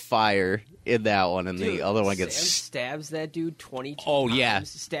one on fire in that one, and Dude, the other one gets. Sam stabs that dude 22 Oh, times, yeah.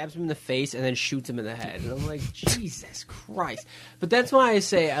 stabs him in the face, and then shoots him in the head. And I'm like, Jesus Christ. But that's why I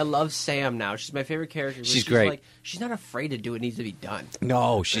say I love Sam now. She's my favorite character. She's great. Like, she's not afraid to do what needs to be done.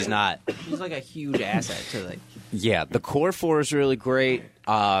 No, she's not. She's like a huge asset to like. Yeah, the core 4 is really great.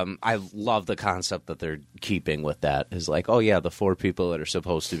 I love the concept that they're keeping with that. Is like, oh yeah, the 4 people that are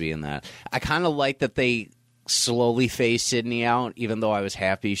supposed to be in that. I kind of like that they slowly phase Sydney out, even though I was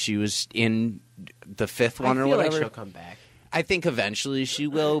happy she was in the 5th one or I feel whatever. like she'll come back. I think eventually she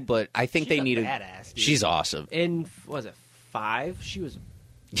will, but I think She's they a need badass, dude. She's awesome. In was it 5? She was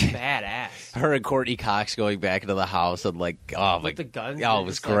badass. Her and Courtney Cox going back into the house and like, oh my, With the guns. oh, they're it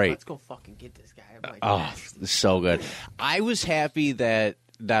was just like, great. Let's go fucking get this guy. I'm like, Oh, yes. so good. I was happy that.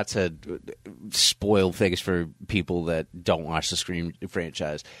 Not to spoil things for people that don't watch the Scream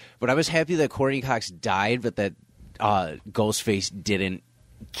franchise, but I was happy that Courtney Cox died, but that Ghostface didn't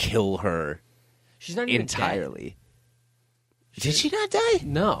kill her She's not even entirely. Did she not die? Dead.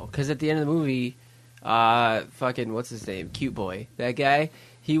 No, because at the end of the movie, fucking what's his name? Cute boy. That guy.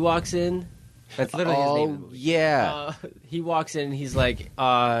 He walks in. That's literally his name. In the movie. Yeah. He walks in. And he's like,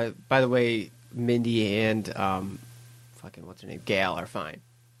 by the way, Mindy and fucking what's her name? Gail are fine.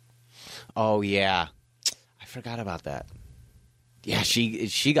 Oh yeah, I forgot about that. Yeah,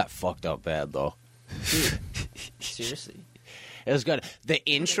 she got fucked up bad though. Dude, seriously. It was good. The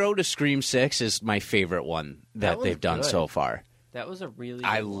intro to Scream 6 is my favorite one That that was they've done good. so far. That was a really.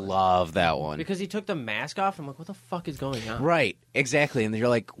 I good one. love that one. Because he took the mask off. I'm like, what the fuck is going on? Right, exactly. And you're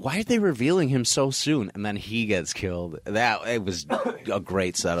like, why are they revealing him so soon? And then he gets killed. It was a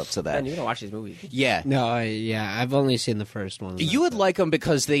great setup to that. Man, you gotta watch these movies. Yeah. No, I've only seen the first one. You would like them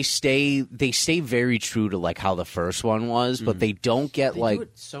because they stay very true to like how the first one was, but they don't get They like do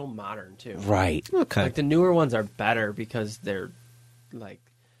it so modern too. right. Okay. Like the newer ones are better because they're like,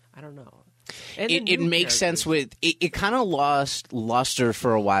 I don't know. And the It new makes sense characters- with it kind of lost luster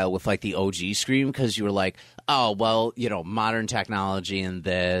for a while with like the OG Scream because you were like, oh well, modern technology and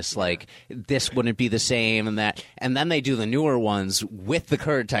this like this wouldn't be the same and that, and then they do the newer ones with the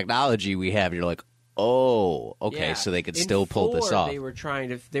current technology we have. You're like, oh, okay, Yeah. so they could In still pull this 4, off.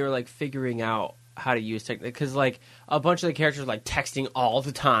 They were like figuring out how to use tech because like a bunch of the characters were, like texting all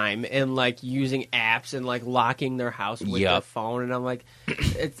the time and like using apps and like locking their house with their Yep. phone, and I'm like,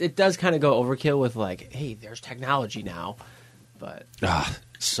 it does kind of go overkill with like, hey, there's technology now, but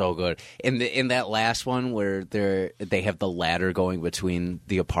So good. In that last one where they have the ladder going between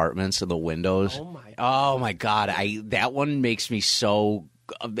the apartments and the windows. Oh my god! That one makes me so.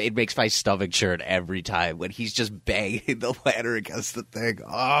 It makes my stomach churn every time when he's just banging the ladder against the thing.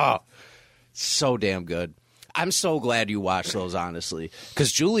 Oh, so damn good. I'm so glad you watched those, honestly,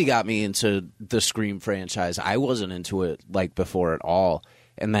 because Julie got me into the Scream franchise. I wasn't into it like before at all,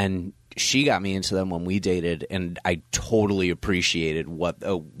 and then she got me into them when we dated, and I totally appreciated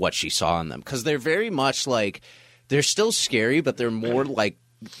what she saw in them because they're very much like they're still scary, but they're more like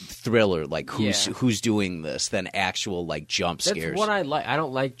thriller, like who's doing this than actual like jump scares. that's what I like. I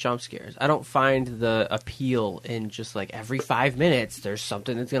don't like jump scares. I don't find the appeal in just like every 5 minutes there's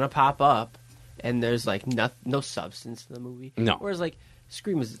something that's gonna pop up. And there's like no substance to the movie. No. Whereas like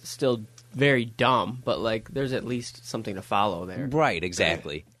Scream is still very dumb, but like there's at least something to follow there. Right,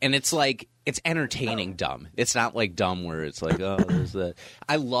 exactly. And it's like it's entertaining dumb. It's not like dumb where it's like, oh, there's that.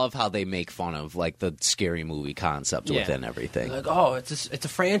 I love how they make fun of like the scary movie concept within everything. Like, oh, it's a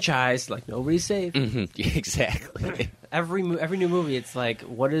franchise. Like nobody's safe. Mhm, exactly. Every new movie, it's like,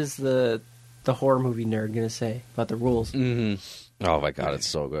 what is the the horror movie nerd gonna say about the rules? Mm-hmm. Oh my god, it's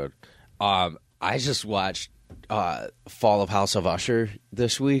so good. I just watched Fall of House of Usher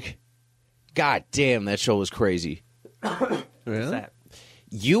this week. God damn, that show was crazy. What's that?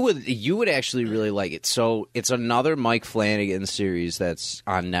 You would actually really like it. So it's another Mike Flanagan series that's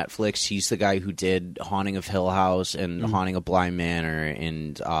on Netflix. He's the guy who did Haunting of Hill House and Haunting of Bly Manor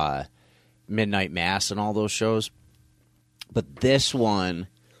and Midnight Mass and all those shows. But this one,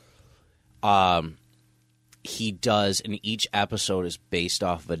 he does, and each episode is based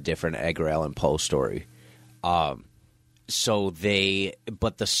off of a different Edgar Allan Poe story. But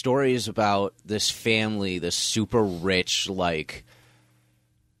the story is about this family, this super rich, like,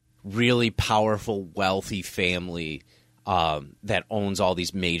 really powerful, wealthy family that owns all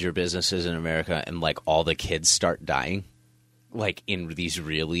these major businesses in America, and, like, all the kids start dying, like, in these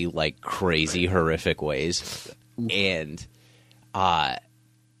really, like, crazy, horrific ways. And, there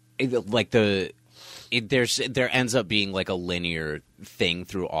ends up being, like, a linear thing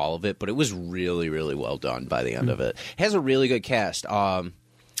through all of it, but it was really, really well done by the end of it. It has a really good cast. Oh,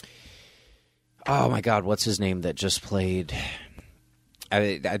 my God, what's his name that just played...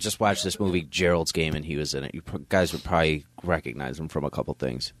 I just watched this movie, Gerald's Game, and he was in it. You guys would probably recognize him from a couple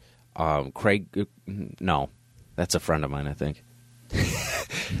things. Craig... No, that's a friend of mine, I think.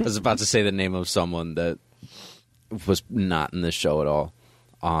 I was about to say the name of someone that was not in this show at all.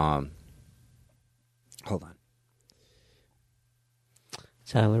 Hold on.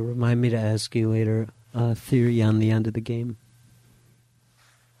 Tyler, remind me to ask you later a theory on the end of the game.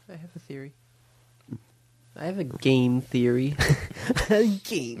 I have a theory. I have a game theory.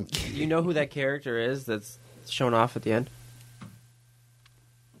 Game. You know who that character is that's shown off at the end?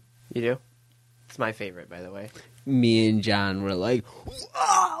 You do? It's my favorite, by the way. Me and John were like,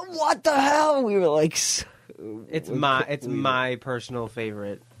 what the hell? We were like... It's my personal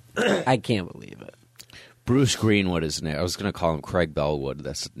favorite. I can't believe it. Bruce Greenwood is name. I was going to call him Craig Bellwood.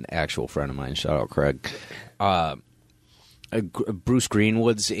 That's an actual friend of mine. Shout out, Craig. Bruce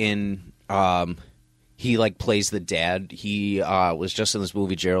Greenwood's in... he, like, plays the dad. He was just in this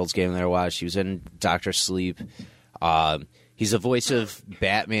movie, Gerald's Game, that I watched. He was in Dr. Sleep. He's the voice of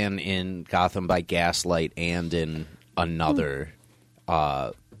Batman in Gotham by Gaslight and in another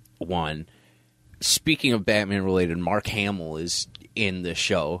one. Speaking of Batman-related, Mark Hamill is in the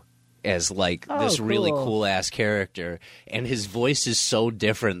show as, like, this really cool-ass character. And his voice is so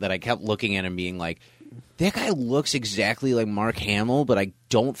different that I kept looking at him being like, that guy looks exactly like Mark Hamill, but I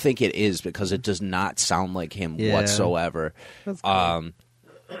don't think it is because it does not sound like him whatsoever. That's cool.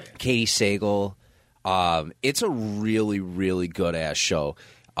 Katie Sagal. It's a really, really good-ass show.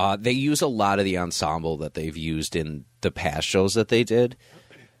 They use a lot of the ensemble that they've used in the past shows that they did,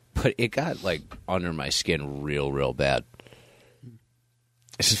 but it got, like, under my skin real, real bad.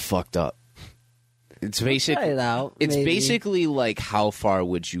 This is fucked up. It's basically like, how far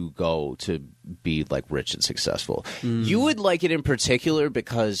would you go to be, like, rich and successful? You would like it in particular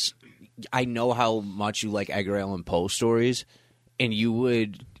because I know how much you like Edgar Allan Poe stories, and you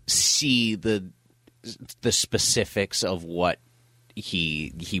would see the specifics of what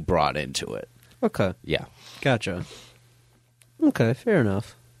he brought into it. Okay. Yeah. Gotcha. Okay, fair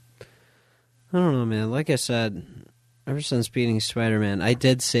enough. I don't know, man. Like I said, ever since beating Spiderman, I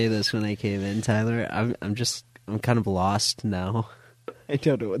did say this when I came in, Tyler. I'm kind of lost now. I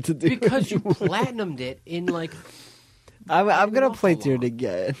don't know what to do. Because you platinumed it in, like... I'm going to play through it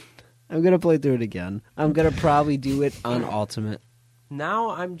again. I'm going to probably do it on Ultimate.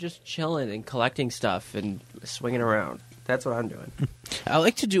 Now I'm just chilling and collecting stuff and swinging around. That's what I'm doing. I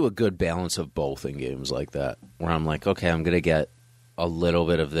like to do a good balance of both in games like that, where I'm like, okay, I'm going to get a little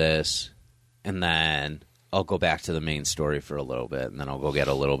bit of this, and then I'll go back to the main story for a little bit, and then I'll go get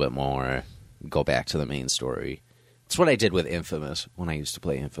a little bit more, go back to the main story. That's what I did with Infamous when I used to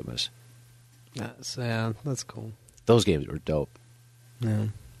play Infamous. Yeah, that's cool. Those games were dope. Yeah.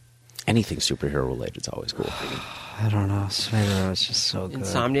 Anything superhero related is always cool. I don't know. Spider-Man is just so good.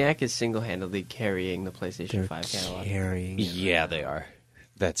 Insomniac is single-handedly carrying the PlayStation 5 catalog. Yeah, they are.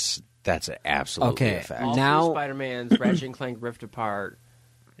 That's absolutely a fact. All now, three Spider-Mans, Ratchet and Clank Rift Apart,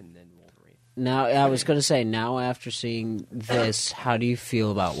 and then Wolverine. Now, I was going to say, now after seeing this, how do you feel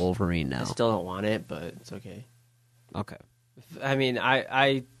about Wolverine now? I still don't want it, but it's okay. Okay. I mean,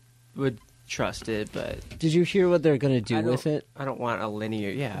 I would trust it, but... Did you hear what they're going to do with it? I don't want a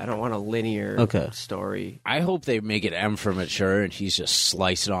linear... Yeah, I don't want a linear story. I hope they make it M for mature and he's just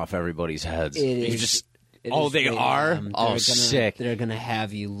slicing off everybody's heads. They are? Sick. They're going to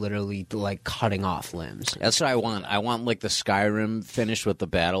have you literally, like, cutting off limbs. That's what I want. I want, like, the Skyrim finish with the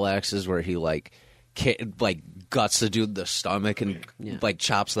battle axes where he, like, like guts the dude in the stomach and Yeah. like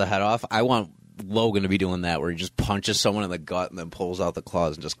chops the head off. I want Logan to be doing that, where he just punches someone in the gut and then pulls out the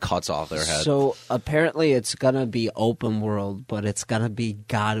claws and just cuts off their head. So apparently it's gonna be open world, but it's gonna be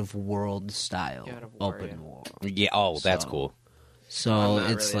God of World style. God of War, open yeah. world. Yeah. Oh, that's So- cool. So I'm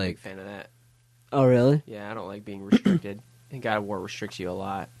not it's really a like, big fan of that. oh really? Yeah, I don't like being restricted. And God of War restricts you a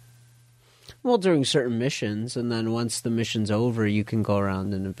lot. Well, during certain missions, and then once the mission's over, you can go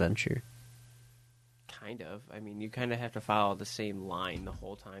around and adventure. Kind of. I mean, you kind of have to follow the same line the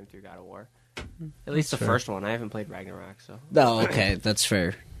whole time through God of War. At least the first one. I haven't played Ragnarok, so Oh, okay, that's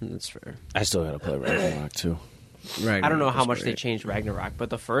fair. That's fair. I still got to play Ragnarok too. Right. I don't know how much they changed Ragnarok, but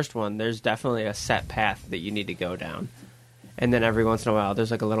the first one, there's definitely a set path that you need to go down. And then every once in a while,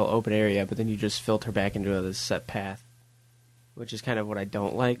 there's like a little open area, but then you just filter back into this set path, which is kind of what I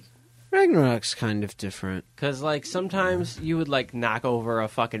don't like. Ragnarok's kind of different. Because, like, sometimes you would, like, knock over a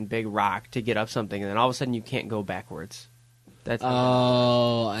fucking big rock to get up something, and then all of a sudden you can't go backwards. That's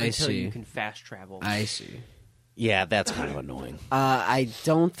Oh, I until see. you can fast travel. I see. Yeah, that's kind of annoying. I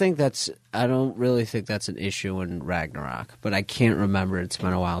don't really think that's an issue in Ragnarok, but I can't remember. It's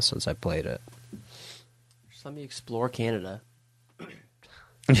been a while since I played it. Just let me explore Canada.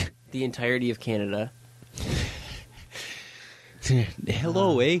 The entirety of Canada.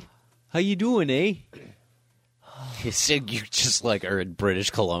 Hello, eh? How you doing, eh? You just like are in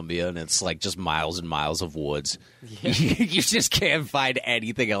British Columbia, and it's like just miles and miles of woods. Yeah. You just can't find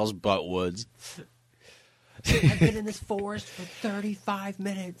anything else but woods. I've been in this forest for 35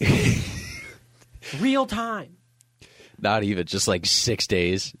 minutes. Real time. Not even, just like 6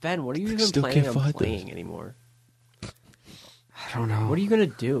 days. Ben, what are you even Still planning can't on find playing anymore? I don't know. What are you going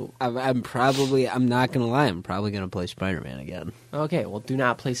to do? I'm not going to lie, I'm probably going to play Spider-Man again. Okay, well, do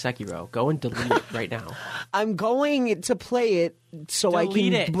not play Sekiro. Go and delete it right now. I'm going to play it so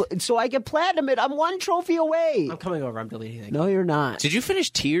Delete I can so I can platinum it. I'm one trophy away. I'm coming over. I'm deleting it. No, you're not. Did you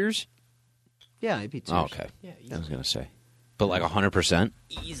finish Tears? Yeah, I beat Oh, Tears. okay. Yeah, I was going to say. But like 100%?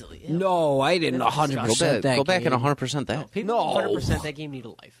 easily. Yeah. No, I didn't That's 100% disgusting. that Go back game. and 100% that. People No. 100% that game need a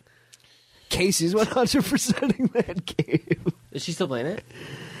life. Casey's 100%ing that game. Is she still playing it?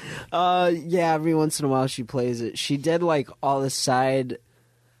 Yeah, every once in a while she plays it. She did like all the side.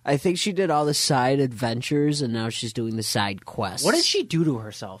 I think she did all the side adventures, and now she's doing the side quests. What did she do to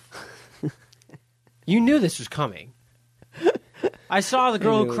herself? You knew this was coming. I saw the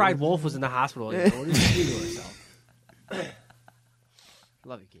girl who cried wolf was in the hospital. What did she do to herself?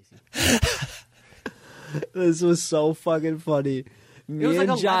 Love you, Casey. This was so fucking funny. Me It was like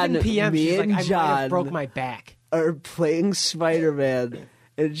and 11 John, p.m. Me She's like, and I might John have broke my back. are playing Spider-Man,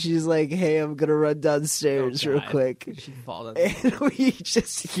 and she's like, "Hey, I'm gonna run downstairs real God. quick," She'd fall down. and we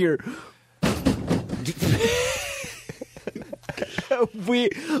just hear.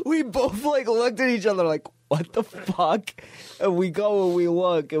 we both like looked at each other like, what the fuck? And we go and we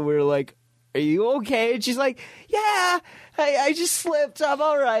look and we're like, are you okay? And she's like, yeah, I just slipped, I'm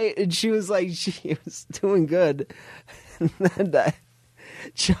all right. And she was like, she was doing good. And then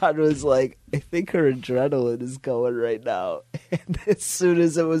John was like, I think her adrenaline is going right now. And as soon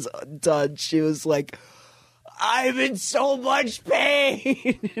as it was done, she was like, I'm in so much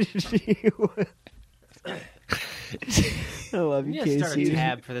pain. I love you, You need to start a Casey.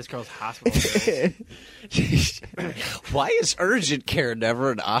 tab for this girl's hospital. Why is urgent care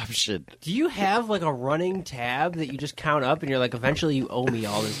never an option? Do you have like a running tab that you just count up and you're like, eventually you owe me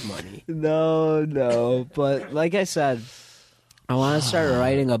all this money? No. But like I said, I want to start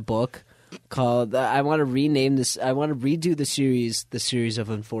writing a book called. I want to rename this. I want to redo the series of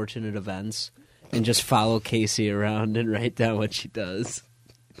unfortunate events, and just follow Casey around and write down what she does.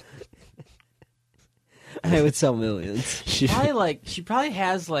 I would sell millions. She probably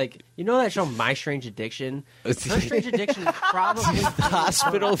has like, you know that show My Strange Addiction? Her Strange Addiction is probably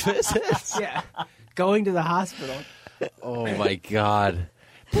Hospital visits? yeah, going to the hospital. Oh my god.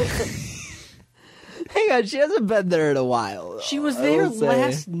 Hang on, she hasn't been there in a while. She was I there will say.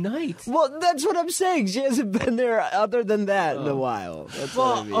 last night. Well, that's what I'm saying. She hasn't been there other than that in a while. That's what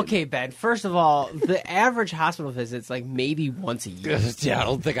I Well, mean. okay, Ben. First of all, the average hospital visit's like maybe once a year, Yeah, I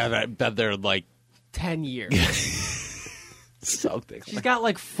don't think I've been there in like 10 years. something. She's got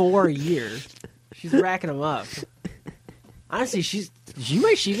like 4 years. She's racking them up. Honestly, she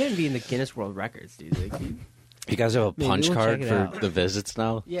might even be in the Guinness World Records, dude. Like, You guys have a Maybe punch we'll card check it for out. the visits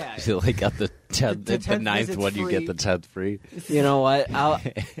now? Yeah. You like got the 10th, the 10th 9th visit's one, you free. get the 10th free. You know what?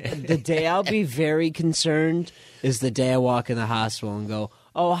 The day I'll be very concerned is the day I walk in the hospital and go,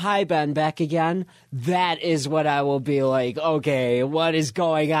 oh, hi, Ben, back again? That is what I will be like, okay, what is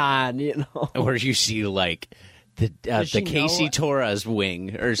going on? You know? Where you see like the Casey Torres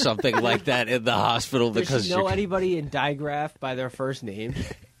wing or something like that in the hospital Does because she know anybody in digraph by their first name?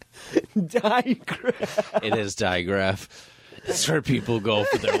 Digraph. it is digraph. That's where people go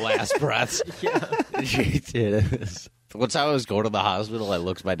for their last breaths. Yeah. It is. Once I was going to the hospital, I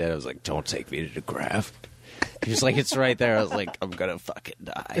looked at my dad. I was like, "Don't take me to the graph." He was like, "It's right there." I was like, "I'm gonna fucking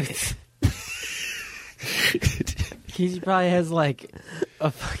die." He probably has like a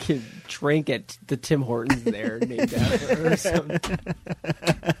fucking drink at the Tim Hortons there named after her or something.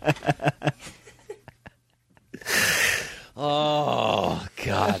 Oh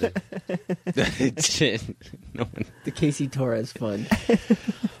God! No one- The Casey Torres Fund.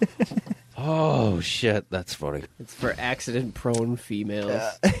 Oh shit, that's funny. It's for accident-prone females.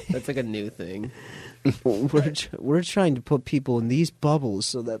 That's like a new thing. We're trying to put people in these bubbles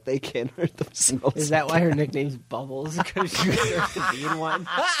so that they can't hurt themselves. Is that why her nickname's Bubbles? Because she deserves to be in one?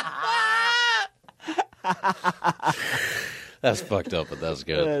 That's fucked up, but that's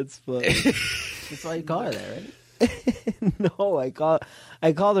good. That's funny. That's why you call her that, right? No,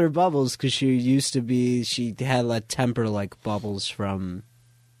 I called her Bubbles because she had a temper like Bubbles from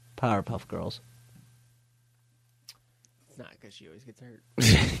Powerpuff Girls. It's not because she always gets hurt.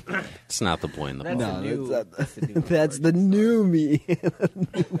 It's not the point in the That's book. the new. That's the new. That's the new me.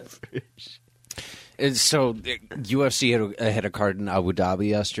 And so UFC had a card in Abu Dhabi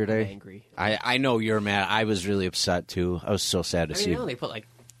yesterday. Angry. I know you're mad. I was really upset too. I was so sad to I see. mean, they only put like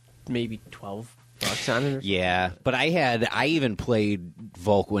maybe $12 on it. Or Yeah, but I even played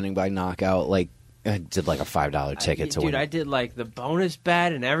Volk winning by knockout. Like I did like a $5 ticket to win. Dude, I did like the bonus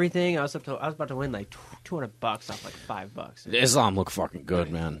bet and everything. I was about to win like $200 off like $5. Islam looked fucking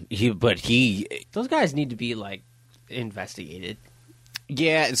good, man. Those guys need to be like investigated.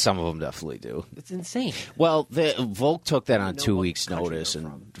 Yeah, some of them definitely do. It's insane. Well, the Volk took that on know 2 what weeks' country notice, they're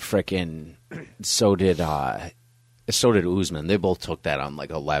and frickin' so did Usman. They both took that on like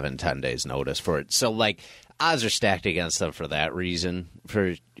 11, 10 days notice for it. So like odds are stacked against them for that reason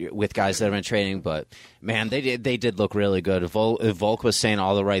with guys that have been training. But man, they did look really good. Volk was saying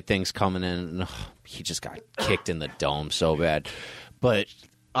all the right things coming in, and he just got kicked in the dome so bad. But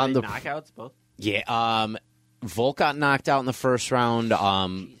on the knockouts, both. Yeah, Volk got knocked out in the first round.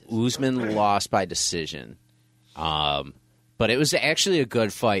 Usman lost by decision. But it was actually a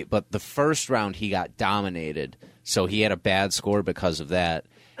good fight. But the first round, he got dominated. So he had a bad score because of that.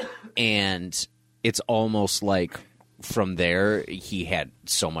 And it's almost like from there, he had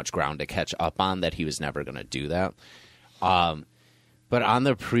so much ground to catch up on that he was never going to do that. But on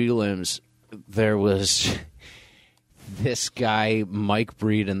the prelims, there was this guy, Mike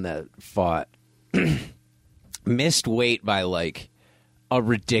Breeden, that fought... missed weight by like a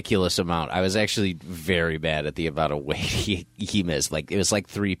ridiculous amount. I was actually very bad at the amount of weight he missed. Like it was like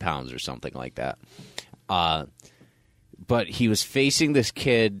 3 pounds or something like that. But he was facing this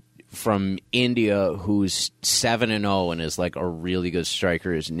kid from India who's 7-0 and is like a really good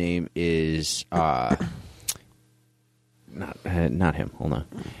striker. His name is not him. Hold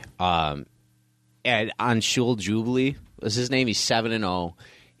on. And Anshul Jubilee was his name. He's 7-0.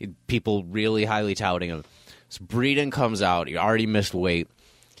 People really highly touting him. So Breeden comes out. He already missed weight.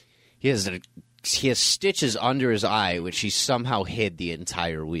 He has stitches under his eye, which he somehow hid the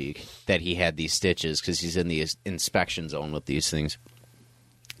entire week that he had these stitches because he's in the inspection zone with these things.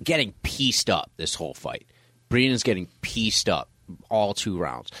 Getting pieced up this whole fight. Breeden's getting pieced up all 2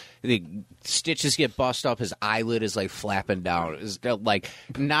 rounds. The stitches get bust up. His eyelid is like flapping down. It's like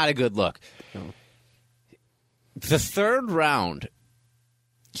not a good look. No. The third round,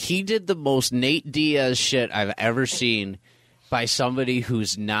 he did the most Nate Diaz shit I've ever seen by somebody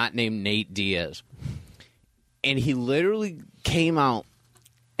who's not named Nate Diaz. And he literally came out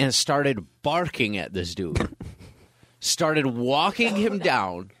and started barking at this dude. Started walking him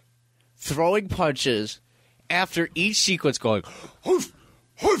down, throwing punches, after each sequence going, hoof,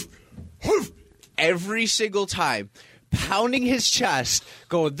 hoof, hoof, every single time. Pounding his chest,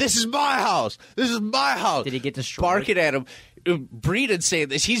 going, "This is my house. This is my house." Did he get destroyed? Barking at him. Breeden saying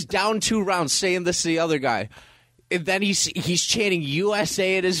this. He's down 2 rounds saying this to the other guy. And then he's chanting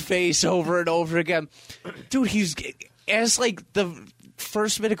USA in his face over and over again. Dude, as like the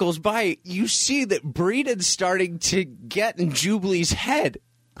first minute goes by, you see that Breeden's starting to get in Jubilee's head.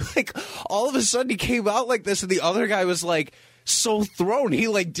 Like, all of a sudden he came out like this, and the other guy was like, so thrown. He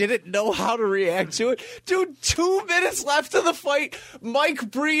like didn't know how to react to it. Dude, 2 minutes left of the fight. Mike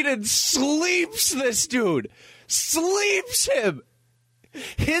Breeden sleeps this dude. Sleeps him.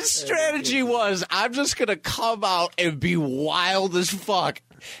 His strategy was, I'm just going to come out and be wild as fuck.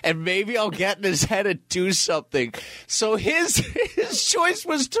 And maybe I'll get in his head and do something. So his choice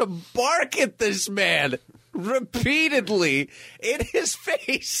was to bark at this man repeatedly in his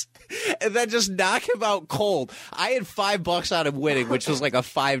face and then just knock him out cold. I had $5 on him winning, which was like a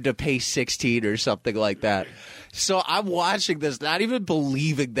 5 to pay 16 or something like that. So I'm watching this, not even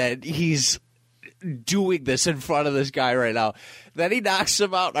believing that he's doing this in front of this guy right now. Then he knocks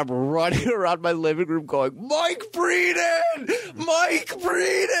him out, and I'm running around my living room going, Mike Breeden! Mike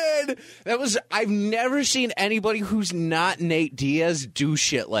Breeden! I've never seen anybody who's not Nate Diaz do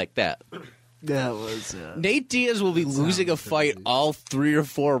shit like that. That was Nate Diaz will be losing a fight all 3 or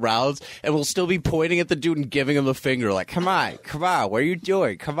 4 rounds and will still be pointing at the dude and giving him the finger like, come on, what are you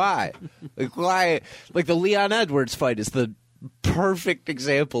doing? Come on. Like, why? Like the Leon Edwards fight is the perfect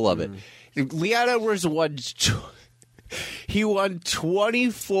example of it. Leon Edwards won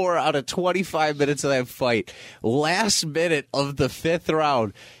 24 out of 25 minutes of that fight. Last minute of the 5th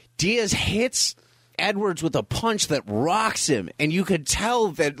round, Diaz hits Edwards with a punch that rocks him, and you could tell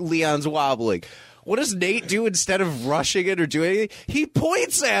that Leon's wobbling. What does Nate do instead of rushing it or doing anything? He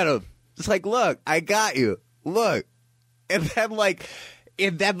points at him. It's like, look, I got you. Look. And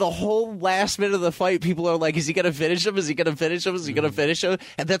then the whole last minute of the fight, people are like, is he going to finish him? Is he going to finish him? Is he going to finish him?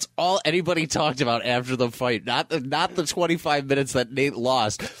 And that's all anybody talked about after the fight. Not the 25 minutes that Nate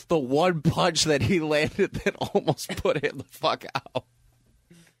lost. The one punch that he landed that almost put him the fuck out.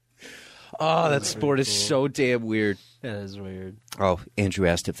 Oh, that sport is so damn weird. That is weird. Oh, Andrew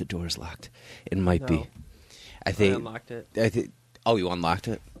asked if the door is locked. It might be. I unlocked it. Oh, you unlocked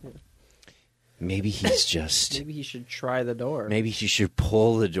it? Yeah. Maybe he's just... Maybe he should try the door. Maybe he should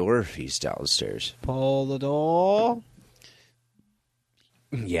pull the door if he's downstairs. Pull the door.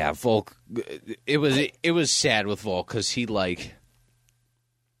 Yeah, Volk... It was sad with Volk because he was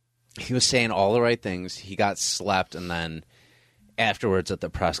saying all the right things. He got slept, and then afterwards at the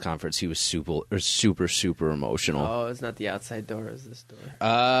press conference, he was super emotional. Oh, it's not the outside door, it's this door.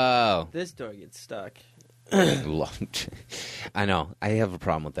 Oh. This door gets stuck. I know. I have a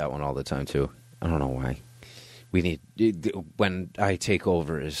problem with that one all the time, too. I don't know why. When I take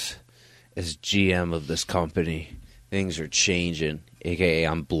over as GM of this company, things are changing. AKA,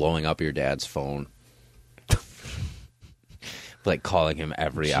 I'm blowing up your dad's phone. Like calling him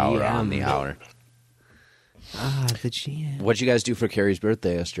every hour on the hour. The GM. What'd you guys do for Carrie's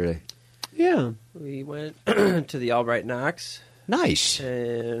birthday yesterday? Yeah. We went to the Albright Knox. Nice.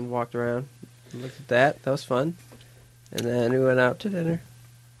 And walked around. Looked at that. That was fun. And then we went out to dinner.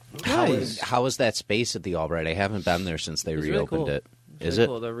 How is that space at the Albright? I haven't been there since they reopened it. Is it?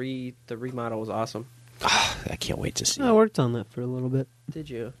 Cool. The remodel was awesome. I can't wait to see it. I worked on that for a little bit. Did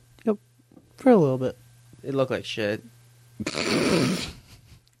you? Yep. For a little bit. It looked like shit.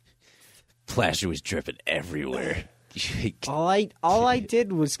 Plaster was dripping everywhere. All I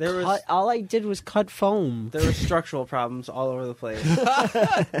did was cut foam. There were structural problems all over the place.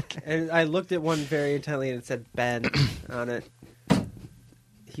 And I looked at one very intently and it said Ben on it.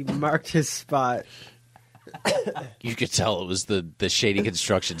 He marked his spot. You could tell it was the Shady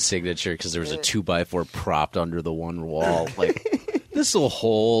Construction signature because there was a 2x4 propped under the one wall. Like, this will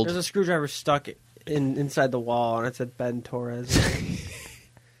hold. There's a screwdriver stuck inside the wall and it said Ben Torres.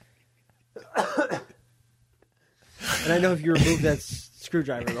 And I know if you remove that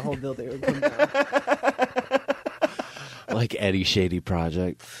screwdriver, the whole building would come down. Like any shady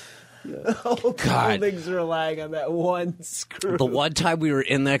project. The whole buildings relying on that one screw. The one time we were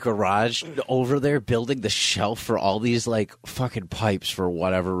in that garage over there building the shelf for all these like fucking pipes for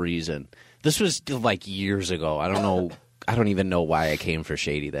whatever reason. This was like years ago. I don't know. I don't even know why I came for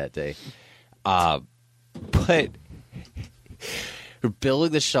Shady that day. But we're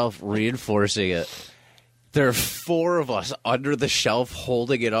building the shelf, reinforcing it. There are 4 of us under the shelf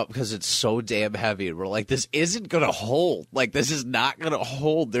holding it up because it's so damn heavy. And we're like, this isn't going to hold. Like, this is not going to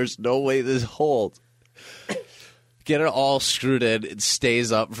hold. There's no way this holds. Get it all screwed in. It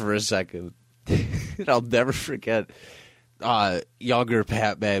stays up for a second. And I'll never forget, younger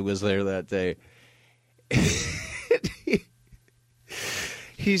Pat Mag was there that day.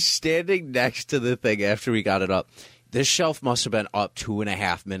 He's standing next to the thing after we got it up. This shelf must have been up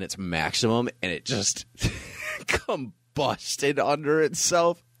 2.5 minutes maximum, and it just combusted under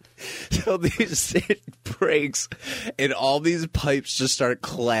itself. So it breaks, and all these pipes just start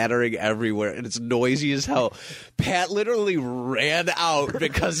clattering everywhere, and it's noisy as hell. Pat literally ran out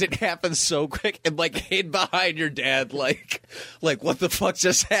because it happened so quick and, like, hid behind your dad, like what the fuck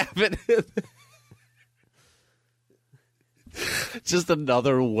just happened? Just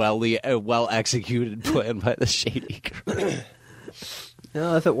another well-executed plan by the Shady Crew.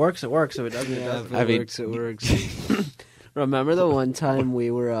 No, if it works, it works. If it doesn't, it doesn't. It works. Remember the one time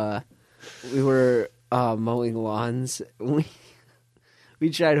we were mowing lawns? We we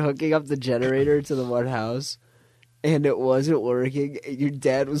tried hooking up the generator to the one house, and it wasn't working. And your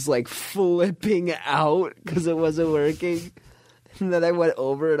dad was like flipping out because it wasn't working. And then I went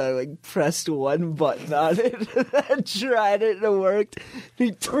over and I like pressed one button on it and tried it and it worked. And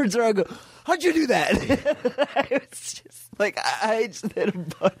he turns around and goes, "How'd you do that?" I was just like, I just hit a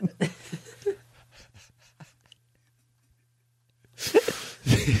button.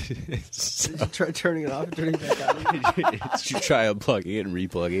 Did you try turning it off and turning it back on? Did you try unplugging it and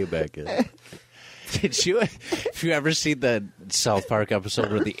replugging it back in? Have you ever seen the South Park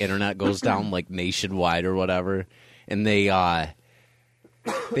episode where the internet goes down like nationwide or whatever, and they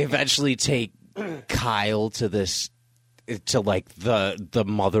eventually take Kyle to like the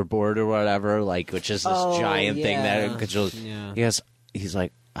motherboard or whatever, like, which is this giant thing that controls. Yeah. Yes, he's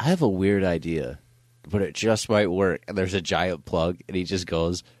like, I have a weird idea, but it just might work. And there's a giant plug, and he just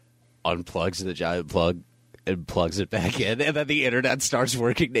goes, unplugs the giant plug, and plugs it back in, and then the internet starts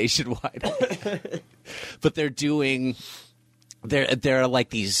working nationwide. But there are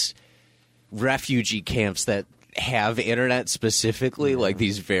like these refugee camps that have internet specifically, like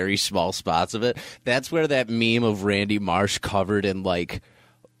these very small spots of it. That's where that meme of Randy Marsh covered in like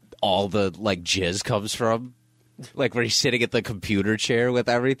all the like jizz comes from, like where he's sitting at the computer chair with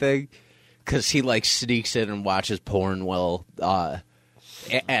everything, because he like sneaks in and watches porn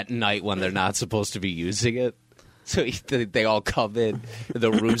at night when they're not supposed to be using it. So they all come in, and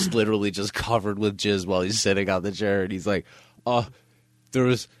the room's literally just covered with jizz while he's sitting on the chair, and he's like, there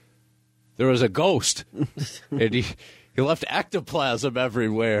was a ghost, and he left ectoplasm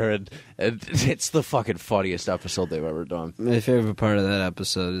everywhere, and it's the fucking funniest episode they've ever done. My favorite part of that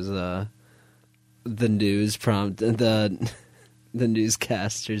episode is the news prompt, the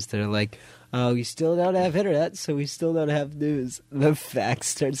newscasters. They're like, "Oh, we still don't have internet, so we still don't have news." The fax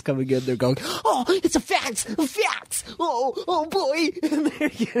starts coming in. They're going, "Oh, it's a fax! A fax! Oh boy!" And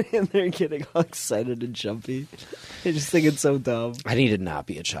they're getting all excited and jumpy. They just think it's so dumb. I need to not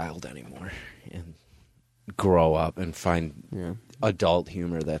be a child anymore and grow up and find adult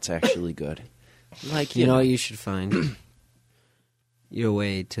humor that's actually good. Like, you know what you should find? Your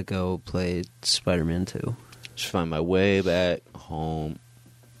way to go play Spiderman 2. Just find my way back home.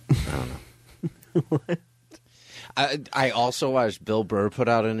 I don't know. What? I also watched Bill Burr put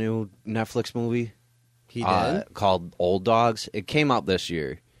out a new Netflix movie. He did? Called Old Dogs. It came out this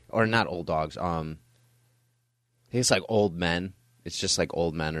year. Or not Old Dogs. I think it's like Old Men. It's just like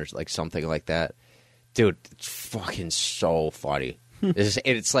Old Men or like something like that. Dude, it's fucking so funny.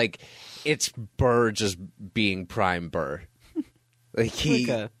 It's like, it's Burr just being prime Burr. Like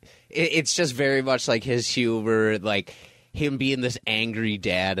it's just very much like his humor, like him being this angry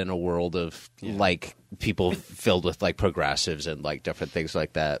dad in a world of like people filled with like progressives and like different things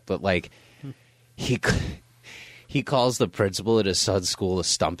like that. But like he calls the principal at his son's school a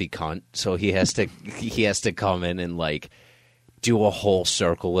stumpy cunt, so he has to come in and like do a whole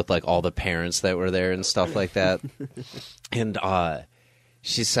circle with like all the parents that were there and stuff like that. And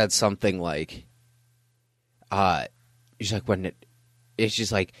she said something like,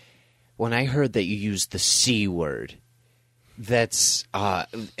 she's like, when I heard that you used the C word, that's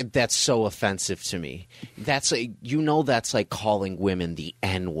so offensive to me. That's like, that's like calling women the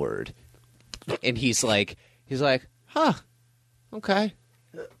N word. And he's like, huh, okay,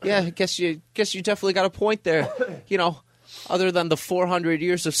 yeah, I guess you definitely got a point there. You know, other than the 400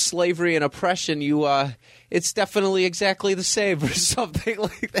 years of slavery and oppression, it's definitely exactly the same, or something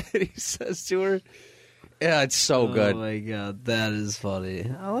like that. He says to her. Yeah, it's so good. Oh my god, that is funny.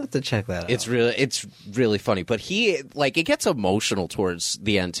 I'll have to check that out. It's really funny. But he, like, it gets emotional towards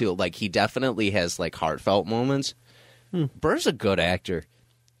the end too. Like, he definitely has like heartfelt moments. Burr's a good actor.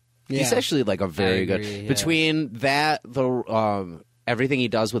 Yeah. He's actually like a very good. Yeah. Between that, the everything he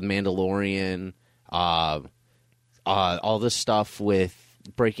does with Mandalorian, all the stuff with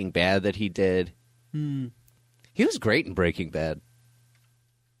Breaking Bad that he did, he was great in Breaking Bad.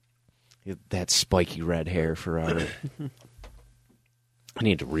 That spiky red hair forever. I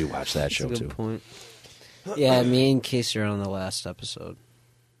need to rewatch that show, That's a good too. Point. Yeah, me and Casey are on the last episode.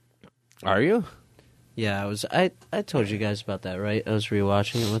 Are you? Yeah, I told you guys about that, right? I was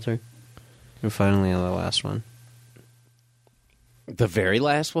rewatching it with her. We're finally on the last one. The very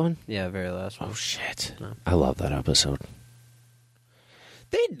last one? Yeah, very last one. Oh, shit. No. I love that episode.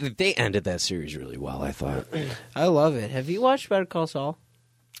 They ended that series really well, I thought. I love it. Have you watched Better Call Saul?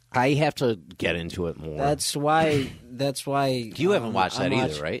 I have to get into it more. That's why. You haven't watched that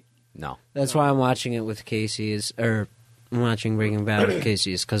either, right? No. That's why I'm watching it with Casey's, or I'm watching Breaking Bad with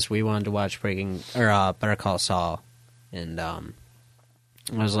Casey's, because we wanted to watch Better Call Saul, and I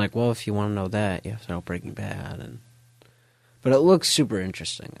was like, well, if you want to know that, you have to know Breaking Bad, But it looks super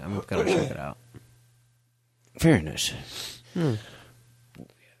interesting. I'm going to check it out. Very nice.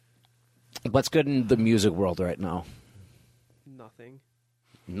 What's good in the music world right now? Nothing.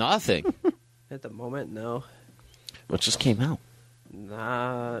 At the moment, no. What just came out?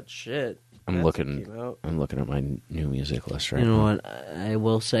 Not shit. I'm looking at my new music list right now. You know what? I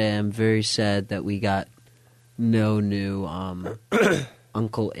will say I'm very sad that we got no new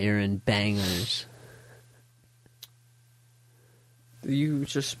Uncle Aaron bangers. You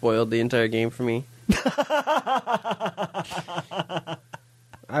just spoiled the entire game for me.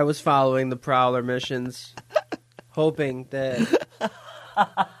 I was following the Prowler missions, hoping that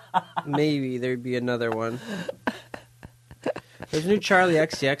maybe there'd be another one. There's a new Charlie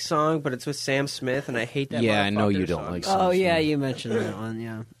XCX song, but it's with Sam Smith, and I hate that. Yeah, I know you motherfucker don't song. like Sam Oh, yeah, Smith. you mentioned that one,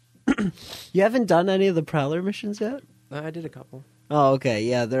 yeah. You haven't done any of the Prowler missions yet? I did a couple, Oh, okay,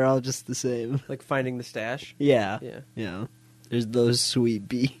 yeah, they're all just the same. like finding the stash. Yeah. Yeah. Yeah. There's those sweet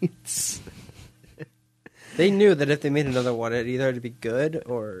beats. They knew that if they made another one, it either had to be good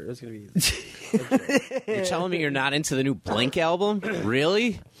or it was going to be. You're telling me you're not into the new Blink album?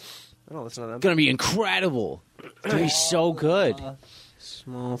 Really? I don't listen to them. It's gonna be incredible. It's gonna be so good.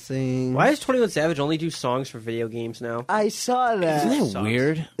 Small thing. Why does 21 Savage only do songs for video games now? I saw that. Isn't that sucks.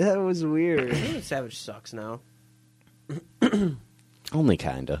 weird? That was weird. 21 Savage sucks now. Only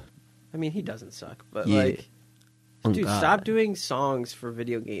kinda. I mean, he doesn't suck, but Yeah. like, Oh, dude, God. stop doing songs for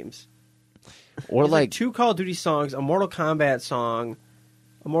video games. Or There's like, 2 Call of Duty songs, a Mortal Kombat song,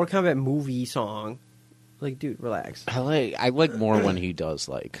 a Mortal Kombat movie song. Like, dude, relax. I like more when he does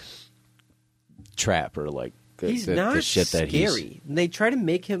like trap or like He's the not shit that scary. They try to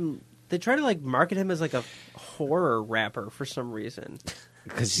make him. They try to like market him as like a horror rapper for some reason.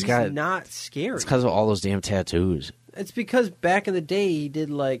 because He's got not scary. it's because of all those damn tattoos. It's because back in the day he did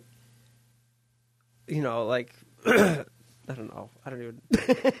like, like I don't know, I don't even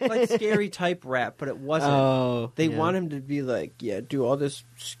like scary type rap, but it wasn't. Oh. They yeah. want him to be like, yeah, do all this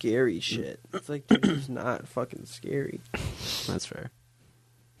scary shit. It's like, dude, he's not fucking scary. That's fair.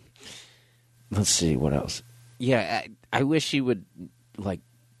 Let's see what else. Yeah, I wish he would like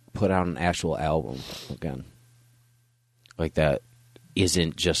put out an actual album again, like that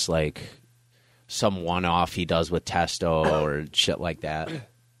isn't just like some one-off he does with Testo or shit like that.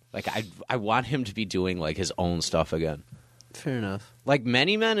 Like I want him to be doing like his own stuff again. Fair enough. Like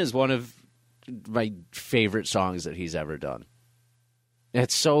Many Men is one of my favorite songs that he's ever done.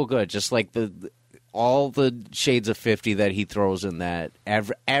 It's so good. Just like all the shades of 50 that he throws in that.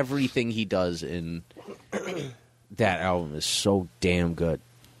 Everything he does in that album is so damn good.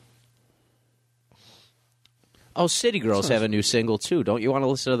 Oh, City Girls have a new single too. Don't you want to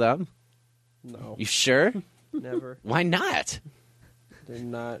listen to them? No, You sure? never. Why not? They're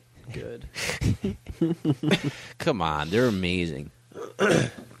not good. Come on, they're amazing.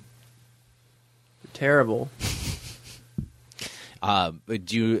 They're terrible.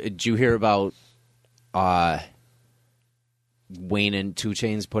 Did you hear about Wayne and 2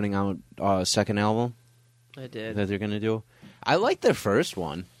 Chainz putting out a second album I did. that they're going to do? I like their first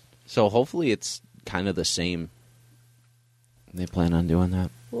one, so hopefully it's kind of the same. They plan on doing that?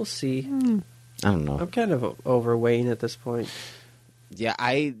 We'll see. I don't know. I'm kind of over Wayne at this point. Yeah,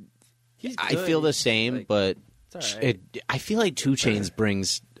 I He's feel good. the same, Like, but it's all right. I feel like 2 Chainz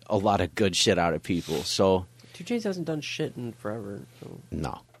brings a lot of good shit out of people, so 2 Chainz hasn't done shit in forever. So.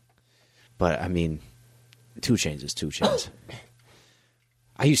 no. But, I mean, 2 Chainz is 2 Chainz.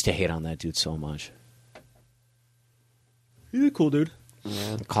 I used to hate on that dude so much. He's a cool dude.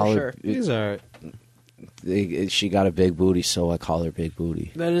 Yeah. Call sure. her, He's alright. she got a big booty, so I call her Big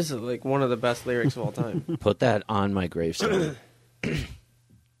Booty. That is like one of the best lyrics of all time. Put that on my gravestone.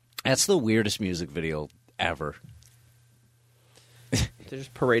 That's the weirdest music video ever. They're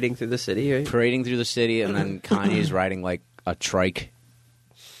just parading through the city, right? Parading through the city, and then Kanye's riding like a trike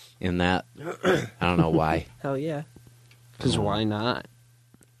in that. I don't know why. Hell yeah. Because why not?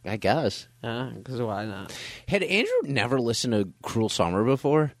 I guess. Because why not? Had Andrew never listened to Cruel Summer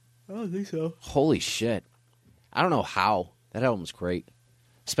before? I don't think so. Holy shit. I don't know how. That album's great.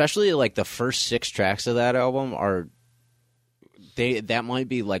 Especially like the first 6 tracks of that album are that might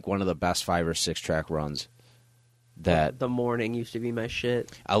be like one of the best 5 or 6 track runs. That The Morning used to be my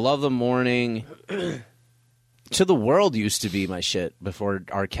shit. I Love the Morning. To the World used to be my shit before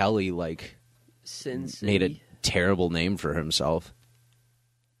R. Kelly like Sin City. made a terrible name for himself.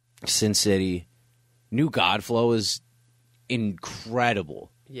 Sin City. New Godflow is incredible.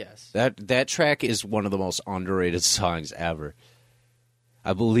 Yes. That track is one of the most underrated songs ever.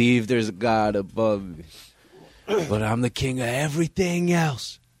 I believe there's a God above me, but I'm the king of everything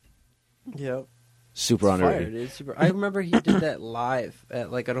else. Yep. Super Fire, underrated. dude. Super. I remember he did that live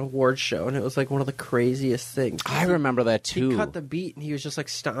at like an award show, and it was like one of the craziest things. I remember that too. He cut the beat, and he was just like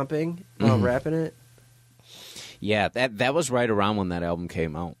stomping while rapping it. Yeah, that was right around when that album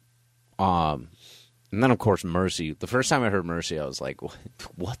came out. And then, of course, Mercy. The first time I heard Mercy, I was like,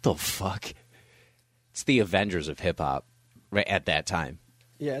 what the fuck? It's the Avengers of hip-hop right at that time.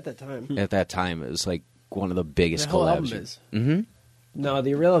 Yeah, at that time. At that time, it was like one of the biggest The whole album collabs. is. Mm-hmm. No,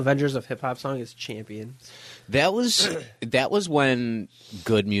 the real Avengers of hip hop song is Champion. That was when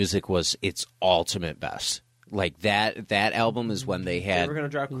good music was its ultimate best. Like that album is when they They had were gonna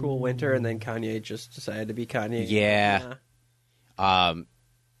drop Cruel Winter, and then Kanye just decided to be Kanye. Yeah.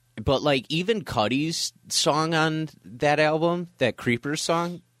 But like even Cudi's song on that album, that Creepers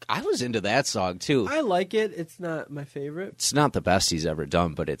song, I was into that song too. I like it. It's not my favorite. It's not the best he's ever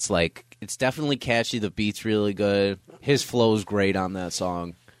done, but it's definitely catchy. The beat's really good. His flow's great on that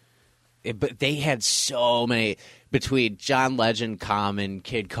song. But they had so many between John Legend, Common,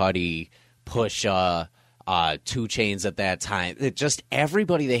 Kid Cudi, Pusha, 2 Chainz at that time. Just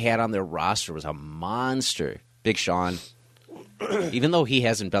everybody they had on their roster was a monster. Big Sean. Even though he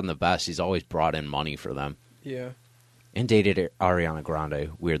hasn't been the best, he's always brought in money for them. Yeah. And dated Ariana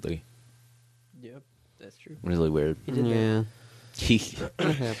Grande, weirdly. Yep, that's true. Really weird. He did Yeah.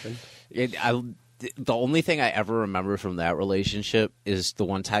 that happen. The only thing I ever remember from that relationship is the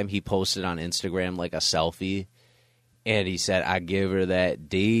one time he posted on Instagram like a selfie, and he said, "I give her that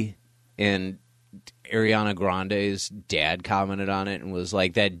D," and Ariana Grande's dad commented on it and was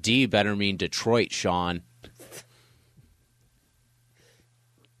like, "That D better mean Detroit, Sean."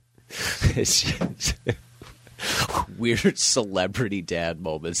 It's just weird celebrity dad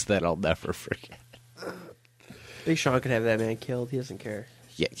moments that I'll never forget. Big Sean could have that man killed. He doesn't care.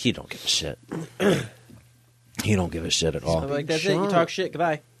 Yeah, he don't give a shit. He don't give a shit at all. I'm like, that's it. You talk shit.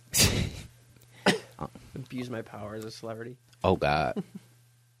 Goodbye. Abuse my power as a celebrity. Oh, God.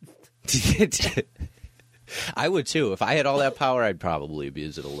 I would, too. If I had all that power, I'd probably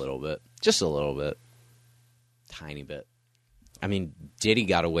abuse it a little bit. Just a little bit. Tiny bit. I mean, Diddy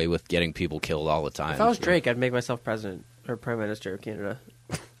got away with getting people killed all the time. If I was Drake, I'd make myself president or prime minister of Canada.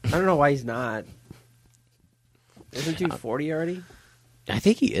 I don't know why he's not. Isn't dude 40 already? I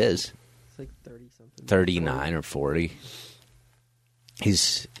think he is. It's like 30-something. 39 or 40.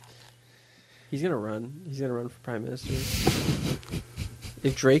 He's going to run. He's going to run for prime minister.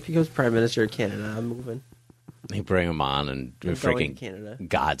 If Drake becomes prime minister of Canada, I'm moving. They bring him on, and I'm going to freaking Canada.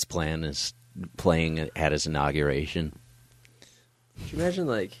 God's Plan is playing at his inauguration. Could you imagine,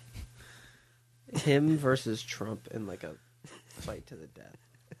 like, him versus Trump in, like, a fight to the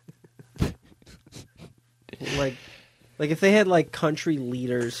death? like if they had, like, country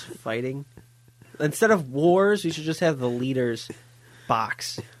leaders fighting. Instead of wars, we should just have the leaders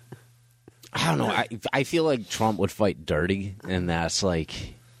box. I don't know. I feel like Trump would fight dirty, and that's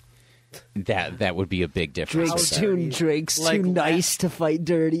like that would be a big difference. Drake's Like, too nice to fight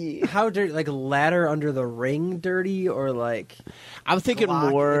dirty. How dirty? Like, ladder under the ring dirty? Or, like, I'm thinking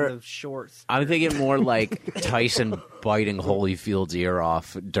Glock more. in the shorts? I'm thinking more like Tyson biting Holyfield's ear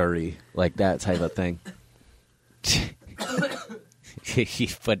off, dirty, like that type of thing.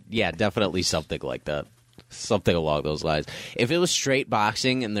 But yeah, definitely something like that, something along those lines. If it was straight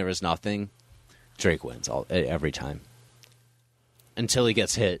boxing and there was nothing, Drake wins every time until he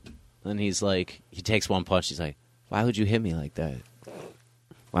gets hit. Then he's like, he takes one punch. He's like, "Why would you hit me like that?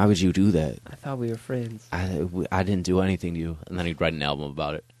 Why would you do that? I thought we were friends. I didn't do anything to you." And then he'd write an album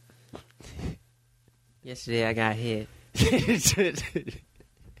about it. Yesterday I got hit.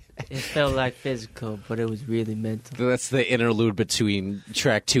 It felt like physical, but it was really mental. That's the interlude between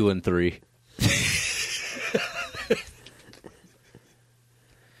track 2 and 3.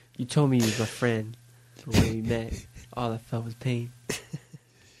 You told me you was a friend, but when we met, all I felt was pain.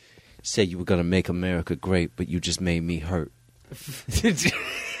 Said you were gonna make America great, but you just made me hurt. Fucking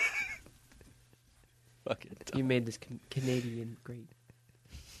dumb. You made this Canadian great.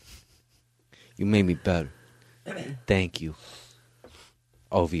 You made me better. Thank you.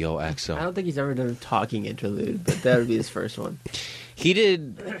 OVO I XO. don't think he's ever done a talking interlude, but that would be his first one. He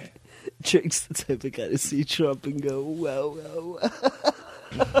did. Drake's the type of guy to see Trump and go, wow, wow.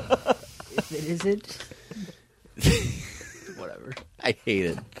 If it isn't, whatever. I hate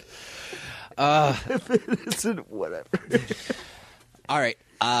it. If it isn't, whatever. All right.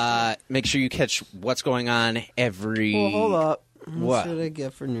 Make sure you catch what's going on every. Well, hold up. What? should I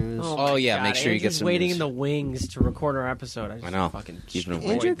get for news? Oh, yeah, God, make sure you get Andrew's some waiting news. in the wings to record our episode. I know. Fucking Keeping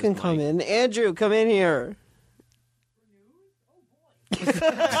him Andrew can come in. Andrew, come in here.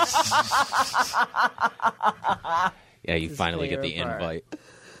 Yeah, you finally get the fair part. invite.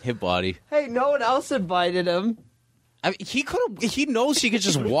 Hey, buddy. Hey, no one else invited him. I mean, he knows he could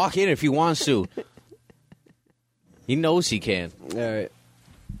just walk in if he wants to. He knows he can. All right.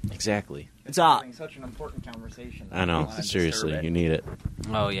 Exactly. It's up. Having such an important conversation. I know. Seriously, you need it.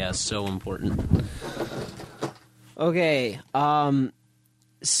 Oh, yeah, so important. Okay,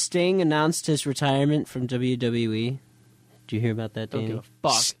 Sting announced his retirement from WWE. Did you hear about that, Don't Danny? give a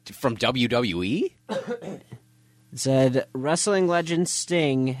fuck. From WWE? It said, wrestling legend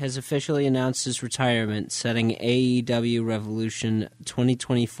Sting has officially announced his retirement, setting AEW Revolution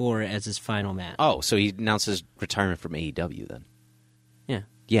 2024 as his final match. Oh, so he announced his retirement from AEW then? Yeah.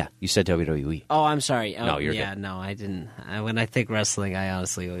 Yeah, you said WWE. Oh, I'm sorry. No, you're yeah, good. no, I didn't. When I think wrestling, I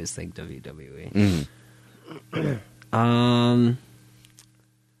honestly always think WWE.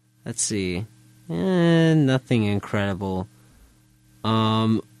 Let's see. Nothing incredible.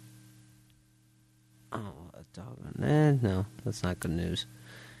 Oh, a dog. No, that's not good news.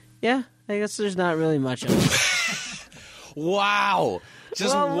 Yeah, I guess there's not really much else. Wow!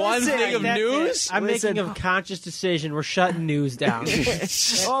 Just Well, one listen, thing of That's news? it. I'm Listen. making a conscious decision. We're shutting news down.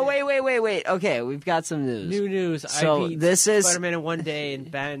 Oh, wait. Okay, we've got some news. New news. So I beat this is- Spider-Man in one day, and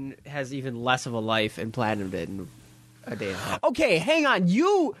Ben has even less of a life, and Platinum did in a day and a half. Okay, hang on.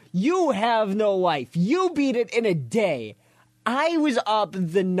 You have no life. You beat it in a day. I was up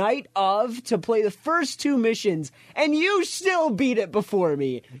the night of to play the first 2 missions, and you still beat it before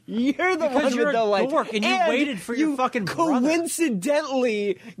me. You're the Because one you're with a the life. dork, and you waited for your fucking brother.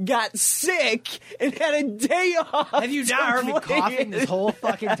 coincidentally got sick and had a day off. Have you not heard me play coughing it. this whole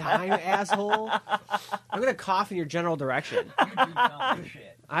fucking time, asshole? I'm gonna cough in your general direction.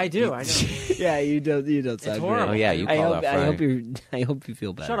 I do. I know. Yeah, you don't sound horrible. great. Oh, yeah, you I called hope, out Friday. I hope you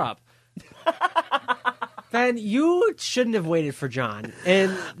feel better. Shut up. Ben, you shouldn't have waited for John.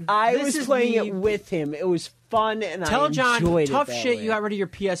 And I this was is playing me- it with him. It was fun, and Tell I John, enjoyed tough it that shit. way. You got rid of your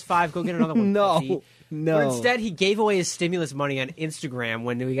PS5. Go get another one. No, pussy. no. But instead, he gave away his stimulus money on Instagram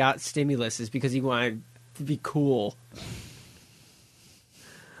when we got stimuluses because he wanted to be cool.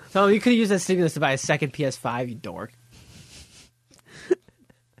 So you could have used that stimulus to buy a second PS5, you dork.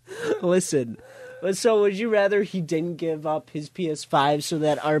 Listen. So would you rather he didn't give up his PS5 so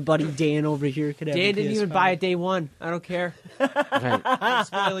that our buddy Dan over here could have Dan a didn't PS5? even buy it day one. I don't care. I'm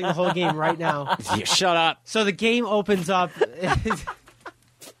spoiling the whole game right now. Yeah, shut up. So the game opens up.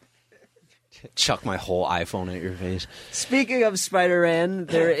 Chuck my whole iPhone at your face. Speaking of Spider-Man,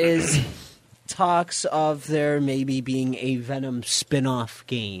 there is talks of there maybe being a Venom spin-off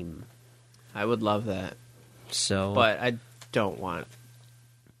game. I would love that, So, but I don't want.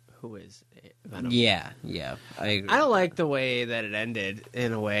 Who is Venom? yeah, I agree. I don't like the way that it ended.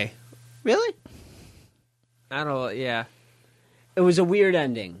 In a way, Really? I don't. Yeah, It was a weird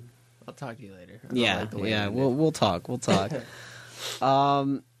ending. I'll talk to you later. I don't Yeah, like the way it yeah. ended. We'll talk.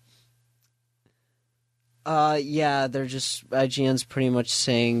 Yeah. They're just IGN's pretty much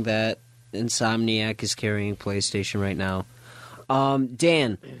saying that Insomniac is carrying PlayStation right now.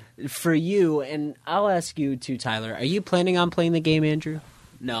 Dan, for you, and I'll ask you too, Tyler. Are you planning on playing the game, Andrew?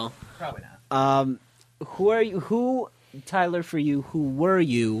 No. Probably not. Who are you? Who, Tyler? For you, who were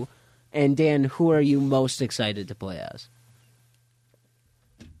you? And Dan, who are you most excited to play as?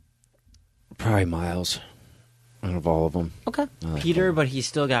 Probably Miles. Out of all of them. Okay. Peter, but he's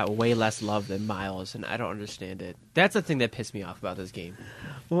still got way less love than Miles, and I don't understand it. That's the thing that pissed me off about this game.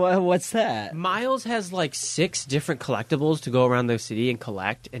 What's that? Miles has like 6 different collectibles to go around the city and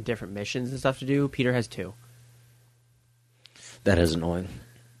collect, and different missions and stuff to do. Peter has 2. That is annoying.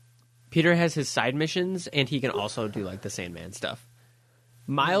 Peter has his side missions, and he can also do like the Sandman stuff.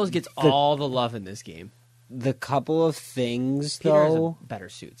 Miles gets all the love in this game. The couple of things, Peter though. has better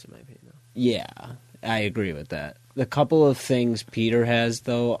suits, in my opinion. Though. Yeah, I agree with that. The couple of things Peter has,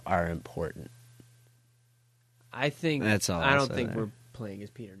 though, are important. I think That's all I I'll don't say think there. we're playing as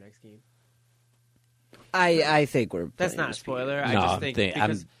Peter next game. I think we're. That's playing not a as spoiler. Peter. I just think I'm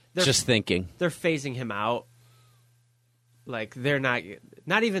because they're, just thinking. they're phasing him out. Like they're not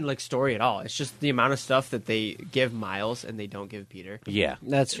even like story at all. It's just the amount of stuff that they give Miles and they don't give Peter. Yeah.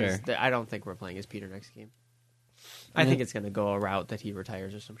 That's fair. I don't think we're playing as Peter next game. I think it's going to go a route that he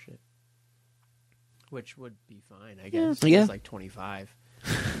retires or some shit. Which would be fine, I guess. Yeah. He's like 25.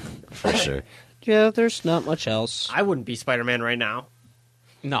 For sure. Yeah, there's not much else. I wouldn't be Spider-Man right now.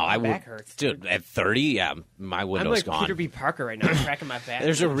 No, I would. back hurts. Dude, at 30, yeah, my I'm window's like gone. Peter B. Parker right now. I'm cracking my back.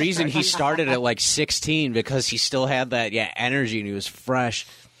 There's a reason he started at like 16 because he still had that energy and he was fresh.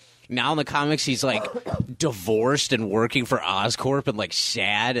 Now in the comics, he's like divorced and working for Oscorp and like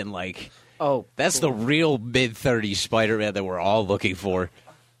sad and like. Oh, That's the real mid-30s Spider-Man that we're all looking for.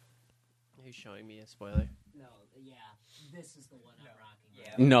 Are you showing me a spoiler? no, yeah, this is the one I'm rocking.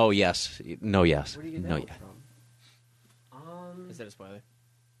 No, yes. No, yes. Where do you get that No, one yes. from? Is that a spoiler?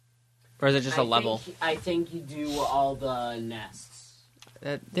 Or is it just a level? I think you do all the nests.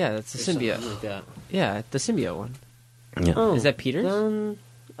 Yeah, that's the Or something symbiote. like that. Yeah, the symbiote one. Yeah. Oh, Is that Peter's? Then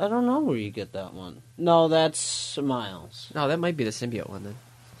I don't know where you get that one. No, that's Miles. No, that might be the symbiote one then.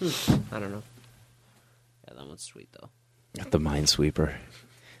 I don't know. Yeah, that one's sweet though. The Minesweeper.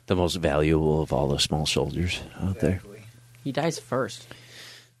 The most valuable of all the small soldiers out there. Exactly. He dies first.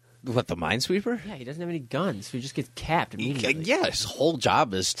 What, the Minesweeper? Yeah, he doesn't have any guns, so he just gets capped immediately. Yeah, his whole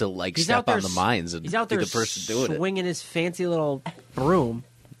job is to, like, He's step out there on the mines and he's out be there the person doing it. swinging his fancy little broom,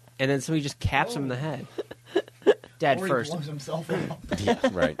 and then somebody just caps him in the head. Dead Or he first. blows himself up. Yeah,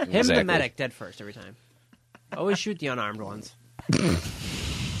 right. Him, exactly. the medic, dead first every time. Always shoot the unarmed ones. Gotta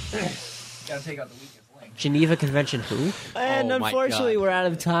take out the weakest link. Geneva Convention who? And Oh, my unfortunately, God. we're out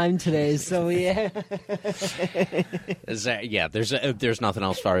of time today, so yeah. Is that, yeah, there's nothing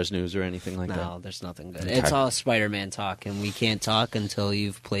else as far as news or anything like No, there's nothing good. Okay. It's all Spider-Man talk, and we can't talk until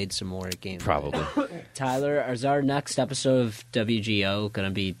you've played some more games. that. Probably. Tyler, is our next episode of WGO going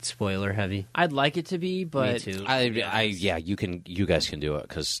to be spoiler heavy? I'd like it to be, but Me too. Yeah, you guys can do it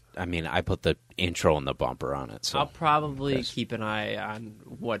because I mean I put the intro and the bumper on it. So I'll probably Yes. keep an eye on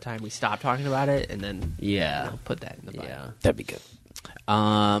what time we stop talking about it, and then Yeah. I'll put that in the bio. Yeah. that'd be good.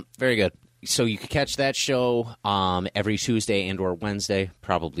 Very good. So you can catch that show every Tuesday and or Wednesday,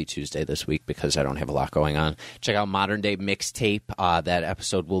 probably Tuesday this week because I don't have a lot going on. Check out Modern Day Mixtape. That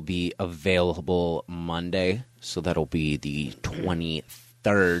episode will be available Monday, so that'll be the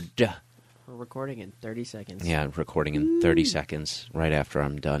 23rd. We're recording in 30 seconds. Yeah, I'm recording in 30 seconds right after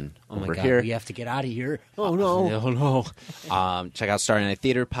I'm done Oh my over God, here. we have to get out of here. Oh no. Oh no! Check out Starry Night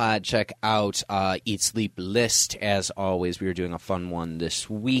Theater Pod. Check out Eat Sleep List. As always, we are doing a fun one this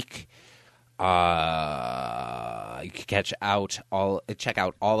week. You can check out all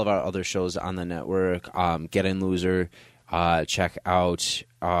of our other shows on the network. Get In Loser. Check out.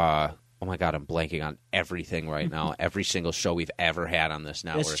 Oh my God, I'm blanking on everything right now. Every single show we've ever had on this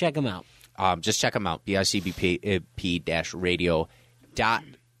network. Just check them out. Just check them out,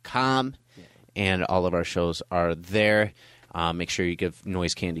 bicbp-radio.com, and all of our shows are there. Make sure you give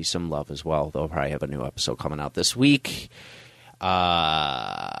Noise Candy some love as well. They'll probably have a new episode coming out this week.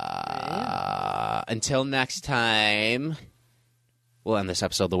 Until next time, we'll end this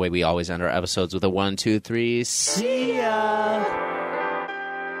episode the way we always end our episodes with a 1, 2, 3. See ya!